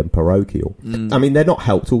dated and parochial. I mean, they're not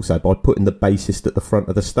helped also by putting the bassist at the front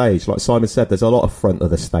of the stage. Like Simon said, there's a lot of front of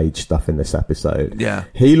the stage stuff in this episode. Yeah.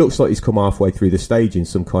 He looks like he's come halfway through the stage in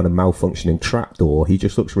some kind of malfunctioning trapdoor. He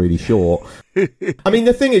just looks really short. I mean,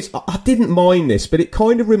 the thing is, I didn't mind this, but it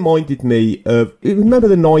kind of reminded me of... Remember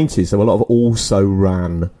the 90s? There were a lot of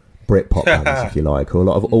also-ran Britpop bands, if you like, or a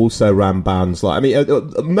lot of also-ran bands. Like, I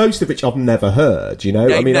mean, most of which I've never heard, you know?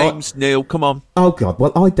 Name I mean, names, Neil, come on. Oh, God,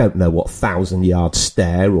 well, I don't know what 1,000 Yard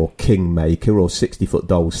Stare or Kingmaker or 60-Foot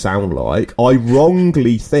Dolls sound like. I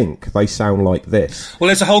wrongly think they sound like this. Well,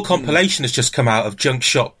 there's a whole compilation that's just come out of Junk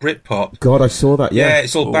Shop Britpop. God, I saw that, yeah. Yeah,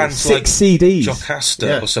 it's all bands 6 like CDs.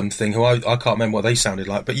 Jocasta or something, who I can't remember what they sounded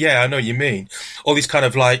like. But yeah, I know what you mean. All these kind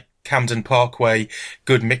of like Camden Parkway,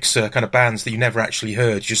 good mixer kind of bands that you never actually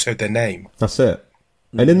heard, you just heard their name. That's it.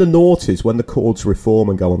 And in the noughties, when the Chords reform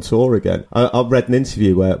and go on tour again, I've read an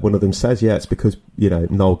interview where one of them says, it's because, you know,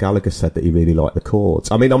 Noel Gallagher said that he really liked the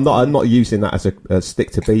Chords. I mean, I'm not using that as a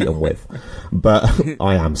stick to beat them with, but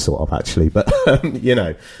I am sort of actually. But you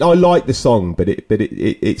know, I like the song, but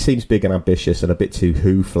it seems big and ambitious and a bit too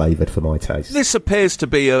Who flavoured for my taste. This appears to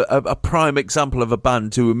be a prime example of a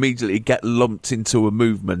band who immediately get lumped into a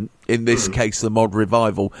movement. In this case, the mod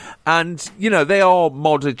revival. And, you know, they are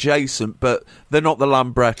mod adjacent, but they're not the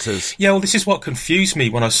Lambrettas. Yeah, well, this is what confused me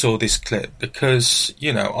when I saw this clip, because,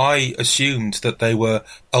 you know, I assumed that they were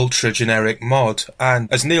ultra generic mod. And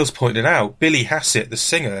as Neil's pointed out, Billy Hassett, the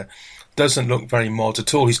singer, doesn't look very mod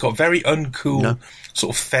at all. He's got very uncool,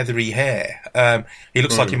 sort of feathery hair. He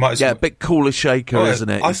looks like he might as well... Yeah, a bit cooler shaker, isn't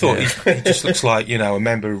it? I thought he just looks like, you know, a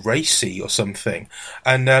member of Racy or something.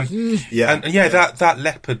 And that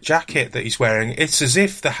leopard jacket that he's wearing, it's as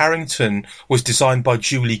if the Harrington was designed by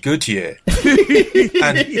Julie Goodyear.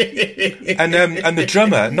 and the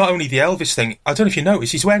drummer, not only the Elvis thing, I don't know if you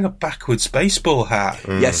noticed, he's wearing a backwards baseball hat.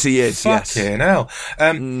 Yes, he is. Fucking hell.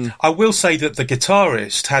 I will say that the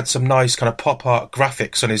guitarist had some nice kind of pop art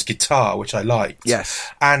graphics on his guitar, which I liked. Yes.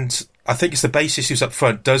 And I think it's the bassist who's up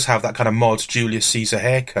front does have that kind of mod Julius Caesar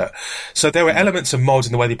haircut. So there were elements of mod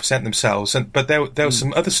in the way they present themselves, but there was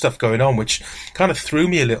some other stuff going on which kind of threw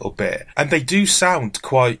me a little bit. And they do sound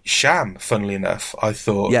quite sham, funnily enough, I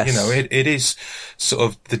thought. Yes. You know, it is sort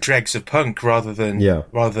of the dregs of punk rather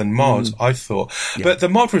than mod, I thought. Yeah. But the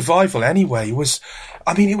mod revival anyway it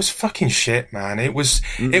was fucking shit, man. It was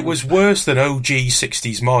worse than OG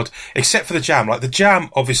 60s mod, except for the Jam. Like the Jam,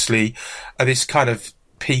 obviously, are this kind of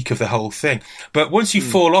peak of the whole thing, but once you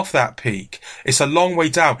fall off that peak, it's a long way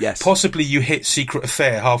down. Yes. Possibly you hit Secret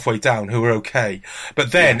Affair halfway down, who are okay,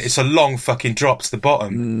 but then it's a long fucking drop to the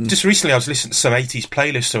bottom. Just recently I was listening to some 80s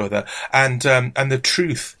playlist or other, and The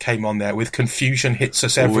Truth came on there with Confusion Hits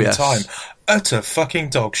Us Every Time. Utter fucking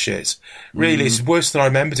dog shit. Really, it's worse than I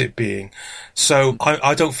remembered it being. So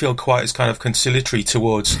I don't feel quite as kind of conciliatory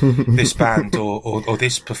towards this band or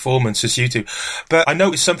this performance as you do. But I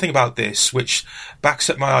noticed something about this which backs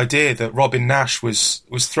up my idea that Robin Nash was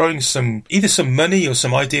throwing either some money or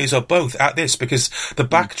some ideas or both at this, because the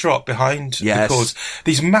backdrop behind the chords,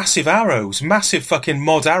 these massive arrows, massive fucking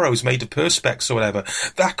mod arrows made of perspex or whatever,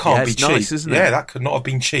 that can't be cheap. Nice, isn't it? Yeah, that could not have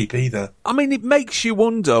been cheap either. I mean, it makes you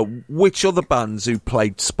wonder which other bands who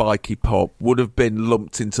played spiky pop would have been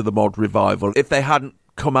lumped into the mod revival if they hadn't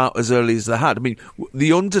come out as early as they had. I mean,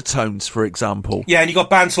 the Undertones, for example. Yeah, and you got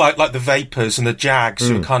bands like the Vapors and the Jags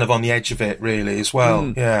who are kind of on the edge of it, really, as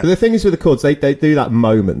well. Yeah. But the thing is with the chords, they do that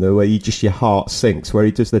moment though where your heart sinks, where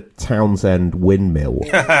he does the Townsend windmill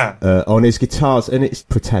on his guitars, and it's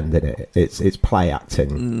pretending it's play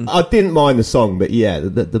acting. I didn't mind the song, but yeah,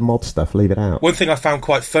 the mod stuff, leave it out. One thing I found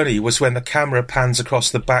quite funny was when the camera pans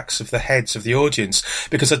across the backs of the heads of the audience,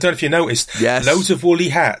 because I don't know if you noticed, loads of woolly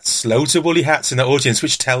hats in the audience,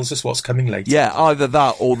 which tells us what's coming later. Yeah, either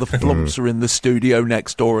that or the Flumps are in the studio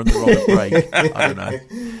next door and they're on a break. I don't know.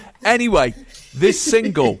 Anyway, this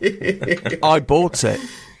single, I bought it.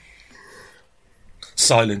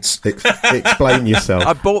 Silence. Explain yourself.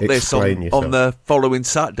 I bought this on the following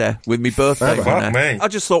Saturday with my birthday. I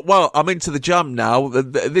just thought, well, I'm into the Jam now.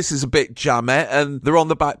 This is a bit jammy, and they're on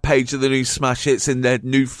the back page of the new smash hits in their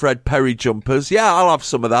new Fred Perry jumpers. Yeah, I'll have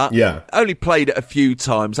some of that. Yeah. I only played it a few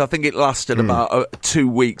times. I think it lasted about 2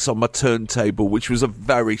 weeks on my turntable, which was a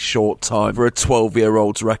very short time for a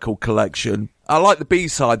 12-year-old's record collection. I like the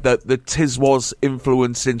B-side, that the Tiswas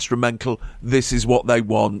influenced instrumental, This Is What They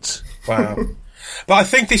Want. Wow. But I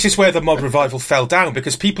think this is where the mod revival fell down,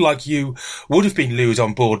 because people like you would have been lured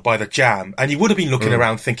on board by the Jam, and you would have been looking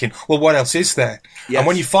around thinking, well, what else is there? Yes. And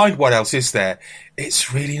when you find what else is there,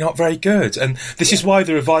 it's really not very good. And this is why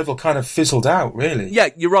the revival kind of fizzled out, really. Yeah,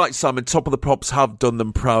 you're right, Simon. Top of the Pops have done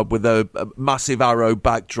them proud with a massive arrow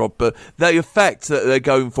backdrop, but the effect that they're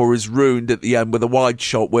going for is ruined at the end with a wide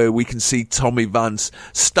shot where we can see Tommy Vance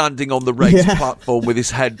standing on the raised platform with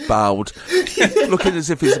his head bowed, looking as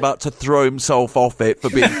if he's about to throw himself off it for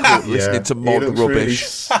being caught listening to mod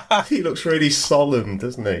rubbish. He looks really solemn,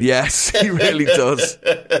 doesn't he? Yes, he really does.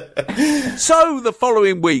 So, the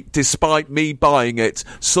following week, despite me buying it,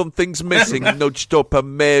 Something's Missing nudged up a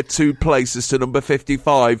mere 2 places to number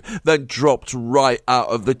 55, then dropped right out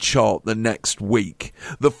of the chart the next week.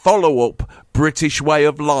 The follow-up, British Way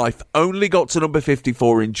of Life, only got to number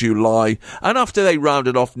 54 in July, and after they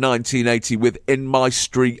rounded off 1980 with In My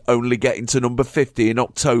Street only getting to number 50 in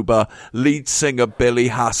October, lead singer Billy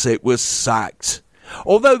Hassett was sacked.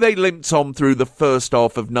 Although they limped on through the first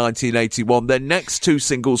half of 1981, their next 2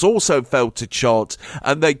 singles also failed to chart,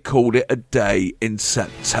 and they called it a day in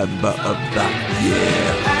September of that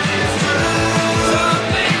year.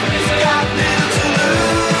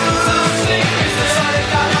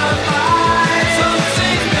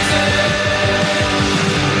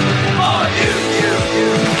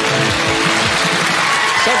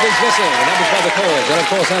 Something's missing, and that was by the Chords, and of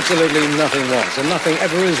course absolutely nothing was, and nothing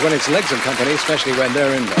ever is when it's Legs and Company, especially when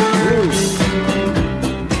they're in there.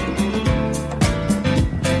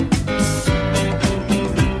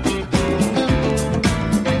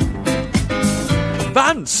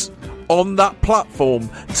 Vance, on that platform,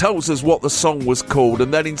 tells us what the song was called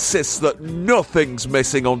and then insists that nothing's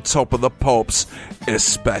missing on Top of the Pops,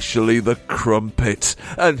 especially the crumpet.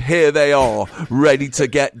 And here they are, ready to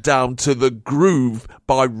get down to the groove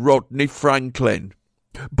by Rodney Franklin.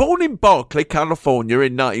 Born in Berkeley, California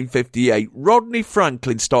in 1958, Rodney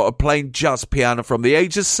Franklin started playing jazz piano from the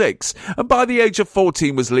age of 6, and by the age of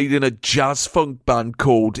 14 was leading a jazz funk band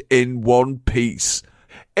called In One Piece.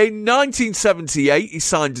 In 1978, he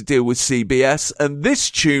signed a deal with CBS, and this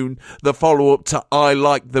tune, the follow-up to I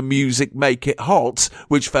Like the Music, Make It Hot,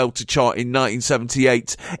 which failed to chart in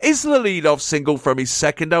 1978, is the lead-off single from his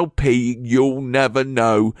second LP, You'll Never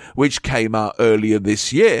Know, which came out earlier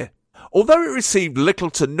this year. Although it received little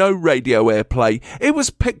to no radio airplay, it was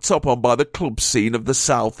picked up on by the club scene of the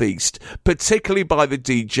South East, particularly by the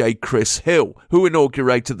DJ Chris Hill, who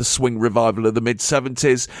inaugurated the swing revival of the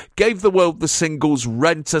mid-70s, gave the world the singles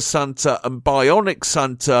Rent-A Santa and Bionic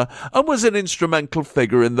Santa, and was an instrumental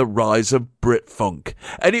figure in the rise of Brit Funk.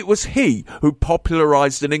 And it was he who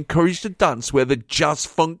popularised and encouraged a dance where the jazz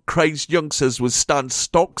funk crazed youngsters would stand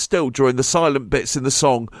stock still during the silent bits in the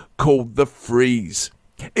song called the freeze.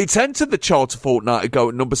 It entered the chart a fortnight ago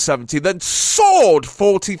at number 70, then soared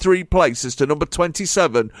 43 places to number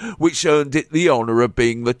 27, which earned it the honour of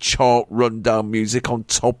being the chart rundown music on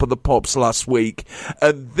Top of the Pops last week.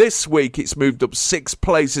 And this week it's moved up 6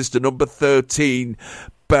 places to number 13.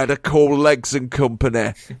 Better call Legs and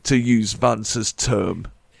Company, to use Vance's term.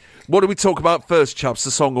 What do we talk about first, chaps?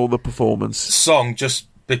 The song or the performance? Song, just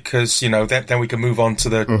because, then we can move on to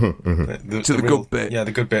the good bit. Yeah,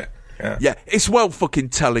 the good bit. Yeah, it's well fucking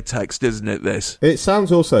teletext, isn't it, this? It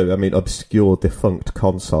sounds also, obscure defunct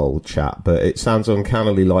console chat, but it sounds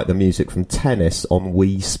uncannily like the music from tennis on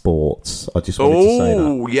Wii Sports. I just wanted to say that.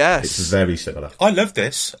 Oh, yes. It's very similar. I love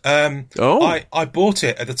this. I bought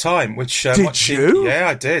it at the time, which... Did you? Yeah,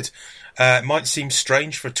 I did. It might seem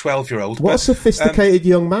strange for a 12-year-old. What a sophisticated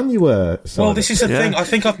young man you were, Simon. Well, this is the thing. I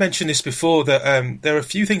think I've mentioned this before, that there are a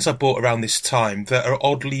few things I bought around this time that are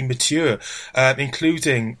oddly mature,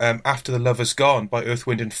 including After the Lover's Gone by Earth,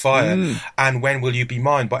 Wind and Fire and When Will You Be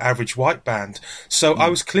Mine by Average White Band. So I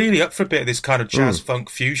was clearly up for a bit of this kind of jazz funk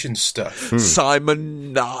fusion stuff.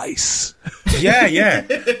 Simon Nice. Yeah.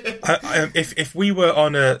 If we were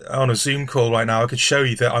on a Zoom call right now, I could show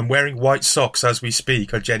you that I'm wearing white socks as we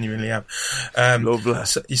speak. I genuinely am. Lovely. I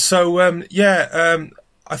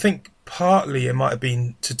think partly it might have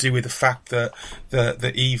been to do with the fact that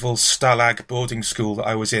the evil Stalag boarding school that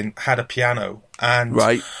I was in had a piano, and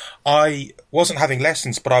I wasn't having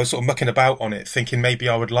lessons, but I was sort of mucking about on it, thinking maybe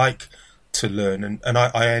I would like to learn, and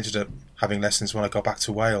I ended up having lessons when I got back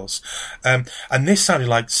to Wales. And this sounded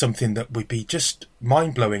like something that would be just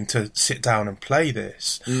mind-blowing to sit down and play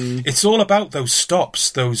this. It's all about those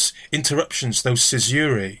stops, those interruptions, those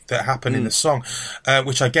caesurae that happen in the song,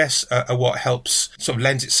 which I guess are what helps, sort of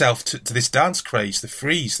lends itself to this dance craze, the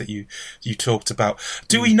freeze that you talked about.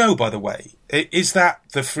 Do we know, by the way, is that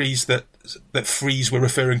the freeze that Freeze were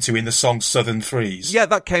referring to in the song Southern Freeze? Yeah,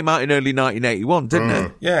 that came out in early 1981, didn't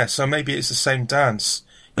it? Yeah, so maybe it's the same dance.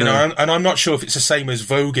 You know, and I'm not sure if it's the same as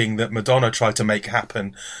voguing that Madonna tried to make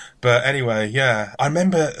happen. But anyway, yeah. I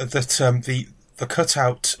remember that the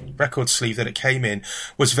cutout record sleeve that it came in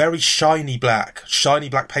was very shiny black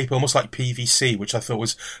paper, almost like PVC, which I thought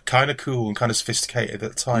was kind of cool and kind of sophisticated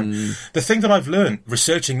at the time. The thing that I've learned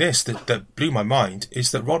researching this that blew my mind is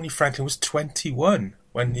that Rodney Franklin was 21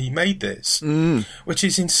 when he made this, which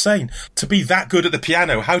is insane. To be that good at the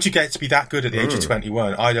piano, how'd you get to be that good at the age of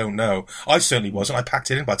 21? I don't know. I certainly wasn't. I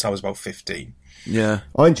packed it in by the time I was about 15. Yeah.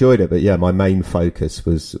 I enjoyed it, but yeah, my main focus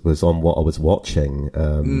was on what I was watching.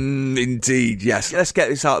 Indeed, yes. Let's get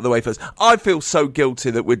this out of the way first. I feel so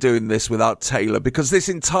guilty that we're doing this without Taylor, because this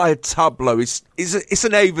entire tableau is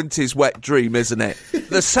an Aventies wet dream, isn't it?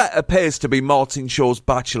 The set appears to be Martin Shaw's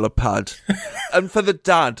bachelor pad. And for the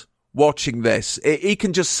dad watching this, he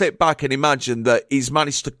can just sit back and imagine that he's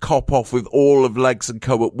managed to cop off with all of Legs and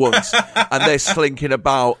Co at once, and they're slinking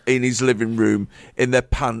about in his living room in their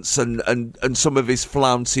pants and some of his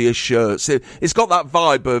flouncier shirts. It's got that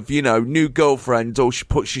vibe of, new girlfriend, or she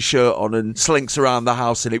puts your shirt on and slinks around the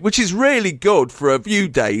house in it, which is really good for a few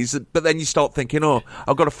days, but then you start thinking,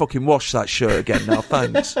 I've got to fucking wash that shirt again now,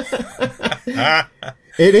 thanks.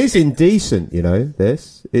 It is indecent,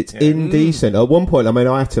 this. It's indecent. At one point,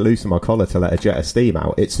 I had to loosen my collar to let a jet of steam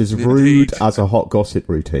out. It's as rude as a hot gossip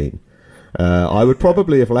routine. I would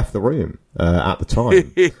probably have left the room at the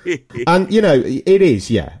time. And, it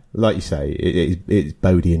is, like you say, it's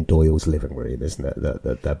Bodie and Doyle's living room, isn't it,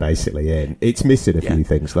 that they're basically in. It's missing a few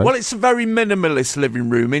things, though. Well, it's a very minimalist living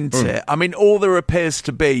room, isn't it? I mean, all there appears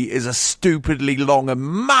to be is a stupidly long and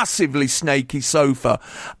massively snaky sofa.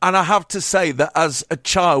 And I have to say that as a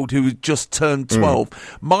child who had just turned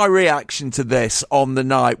 12, my reaction to this on the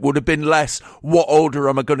night would have been less, what order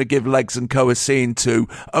am I going to give Legs and Co a scene to?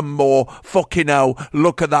 And more, fucking hell,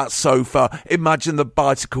 look at that sofa. Imagine the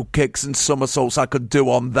bicycle kicks and somersaults I could do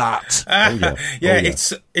on that.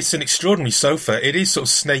 It's an extraordinary sofa. It is sort of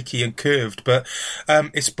snaky and curved, but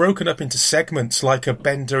it's broken up into segments like a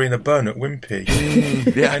bender in a bun at Wimpy.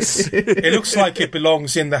 Yes. It looks like it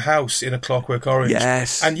belongs in the house in A Clockwork Orange.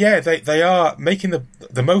 Yes. And yeah, they are making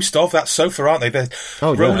the most of that sofa, aren't they? They're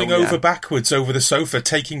rolling over backwards over the sofa,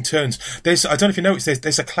 taking turns. I don't know if you noticed,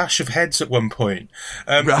 there's a clash of heads at one point.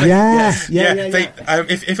 Right.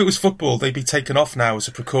 If it was football, they'd be taken off now as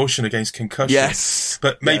a precaution against concussion. Yes.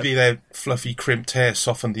 But maybe their fluffy, crimped hair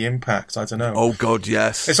softened the impact. I don't know. Oh, God,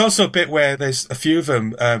 yes. There's also a bit where there's a few of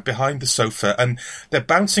them behind the sofa, and they're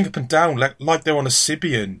bouncing up and down like they're on a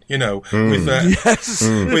Sibian,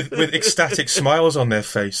 with ecstatic smiles on their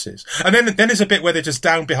faces. And then there's a bit where they're just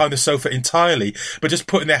down behind the sofa entirely, but just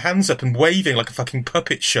putting their hands up and waving like a fucking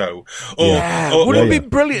puppet show. Would it have been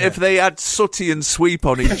brilliant if they had Sooty and Sweep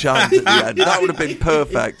on each hand at the end? That would have been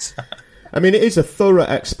perfect. I mean, it is a thorough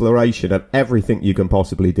exploration of everything you can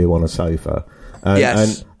possibly do on a sofa.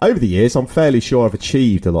 And over the years, I'm fairly sure I've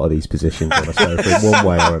achieved a lot of these positions on a sofa in one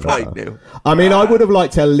way or another. I mean, I would have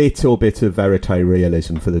liked a little bit of verite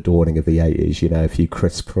realism for the dawning of the 80s. A few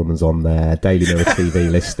crisp crumbs on there, Daily Mirror TV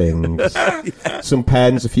listings, some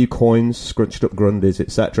pens, a few coins, scrunched up grundies,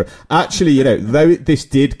 etc. Actually, though this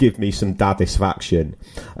did give me some daddisfaction,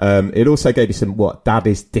 it also gave me some,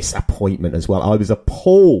 daddis disappointment as well. I was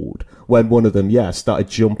appalled when one of them, started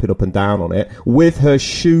jumping up and down on it with her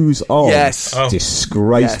shoes on. Yes.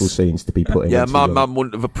 Disgraceful scenes to be put in. Yeah, my mum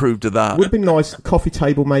wouldn't have approved of that. Would have been nice. Coffee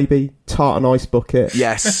table, maybe. Tart and ice bucket.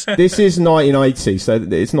 Yes. This is 1980, so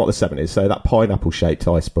it's not the 70s, so that pineapple-shaped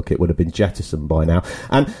ice bucket would have been jettisoned by now.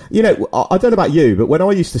 And, I don't know about you, but when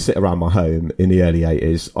I used to sit around my home in the early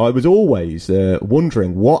 80s, I was always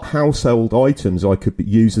wondering what household items I could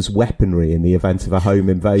use as weaponry in the event of a home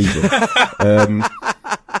invasion.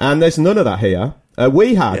 And there's none of that here.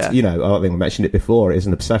 We had, I think I mentioned it before, it is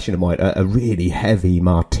an obsession of mine, a really heavy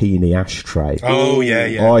martini ashtray. Oh,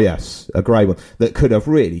 yeah. Oh, yes, a grey one that could have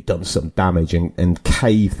really done some damage and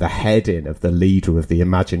caved the head in of the leader of the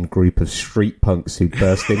imagined group of street punks who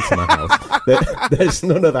burst into my house. There's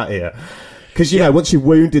none of that here. Because, once you've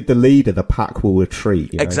wounded the leader, the pack will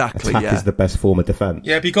retreat. Exactly, Attack is the best form of defence.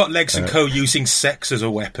 Yeah, but you got Legs & Co. using sex as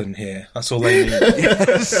a weapon here. That's all they need.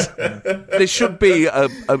 Yes. There should be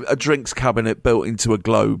a drinks cabinet built into a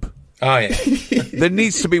globe. Oh, yeah. There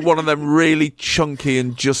needs to be one of them really chunky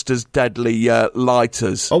and just as deadly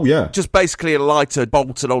lighters. Oh, yeah. Just basically a lighter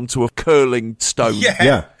bolted onto a curling stone.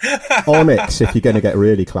 Yeah. Onyx, if you're going to get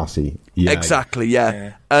really classy. Yeah. Exactly,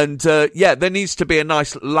 yeah. And, there needs to be a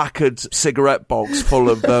nice lacquered cigarette box full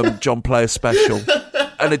of John Player Special.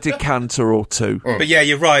 And a decanter or two. But yeah,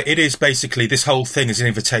 you're right. It is basically, this whole thing is an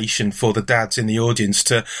invitation for the dads in the audience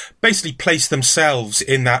to basically place themselves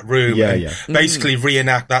in that room and basically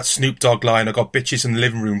reenact that Snoop Dogg line, I got bitches in the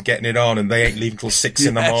living room getting it on and they ain't leaving till 6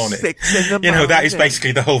 in the morning. 6 in the morning. That is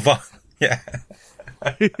basically the whole vibe. Yeah.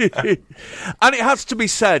 And it has to be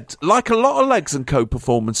said, like a lot of Legs & Co.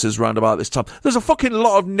 performances round about this time, there's a fucking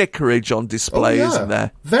lot of nickerage on display, isn't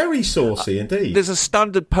there? Very saucy indeed. There's a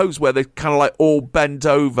standard pose where they kind of like all bend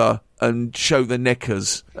over and show the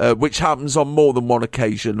knickers, which happens on more than one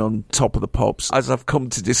occasion on Top of the Pops, as I've come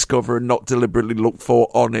to discover and not deliberately look for,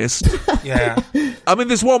 honest. Yeah. I mean,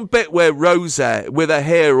 there's one bit where Rosette, with her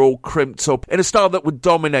hair all crimped up, in a style that would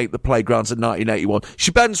dominate the playgrounds in 1981, she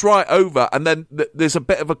bends right over, and then there's a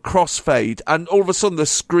bit of a crossfade, and all of a sudden the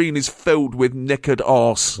screen is filled with knickered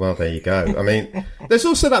arse. Well, there you go. I mean, there's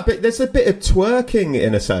also that bit, there's a bit of twerking,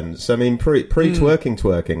 in a sense. I mean,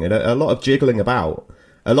 pre-twerking, and a lot of jiggling about.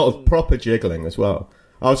 A lot of proper jiggling as well.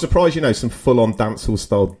 I was surprised, some full-on dancehall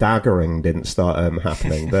style daggering didn't start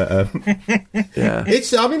happening. But yeah,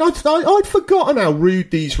 it's. I mean, I'd forgotten how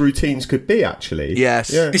rude these routines could be. Actually,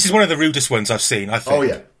 yes. Yeah. This is one of the rudest ones I've seen, I think. Oh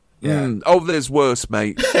yeah. Yeah. Oh, there's worse,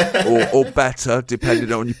 mate, or better,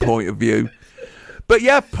 depending on your point of view. But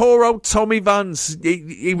yeah, poor old Tommy Vance.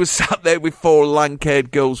 He was sat there with 4 lank-haired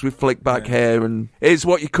girls with flick-back hair, and here's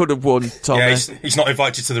what you could have won, Tommy. Yeah, he's not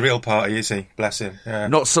invited to the real party, is he? Bless him. Yeah.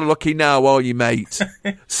 Not so lucky now, are you, mate?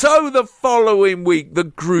 So the following week, the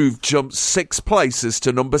Groove jumped 6 places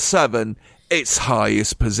to number 7, its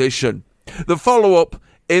highest position. The follow-up,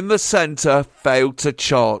 In the Centre, failed to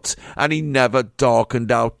chart, and he never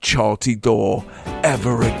darkened our charty door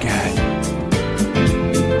ever again.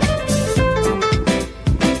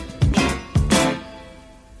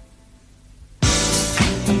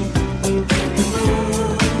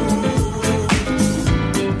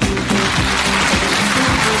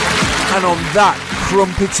 And on that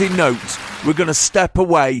crumpety note, We're going to step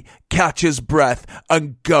away, catch his breath,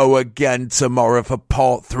 and go again tomorrow for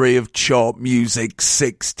part 3 of Chart Music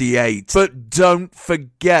 68. But don't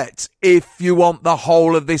forget, if you want the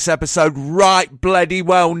whole of this episode right bloody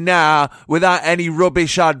well now, without any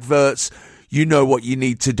rubbish adverts, you know what you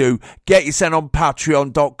need to do. Get yourself on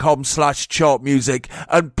patreon.com/chartmusic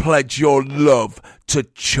and pledge your love to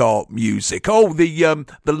Chart Music. Oh, the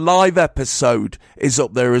live episode is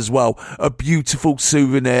up there as well. A beautiful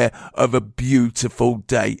souvenir of a beautiful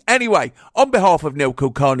day. Anyway, on behalf of Neil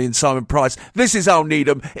Kulkarni and Simon Price, this is Al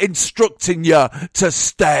Needham instructing you to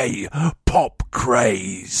stay pop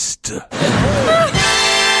crazed.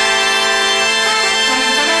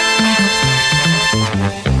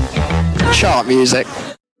 Chart music.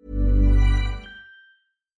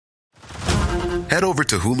 Head over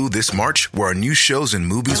to Hulu this March, where our new shows and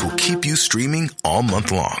movies will keep you streaming all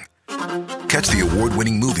month long. Catch the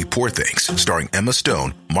award-winning movie Poor Things, starring Emma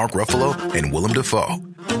Stone, Mark Ruffalo, and Willem Dafoe.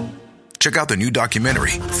 Check out the new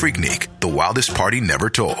documentary, Freaknik, The Wildest Party Never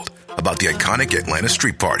Told, about the iconic Atlanta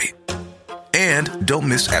Street Party. And don't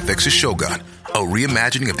miss FX's Shogun, a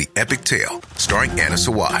reimagining of the epic tale, starring Anna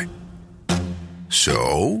Sawai.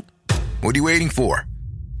 So, what are you waiting for?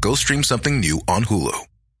 Go stream something new on Hulu.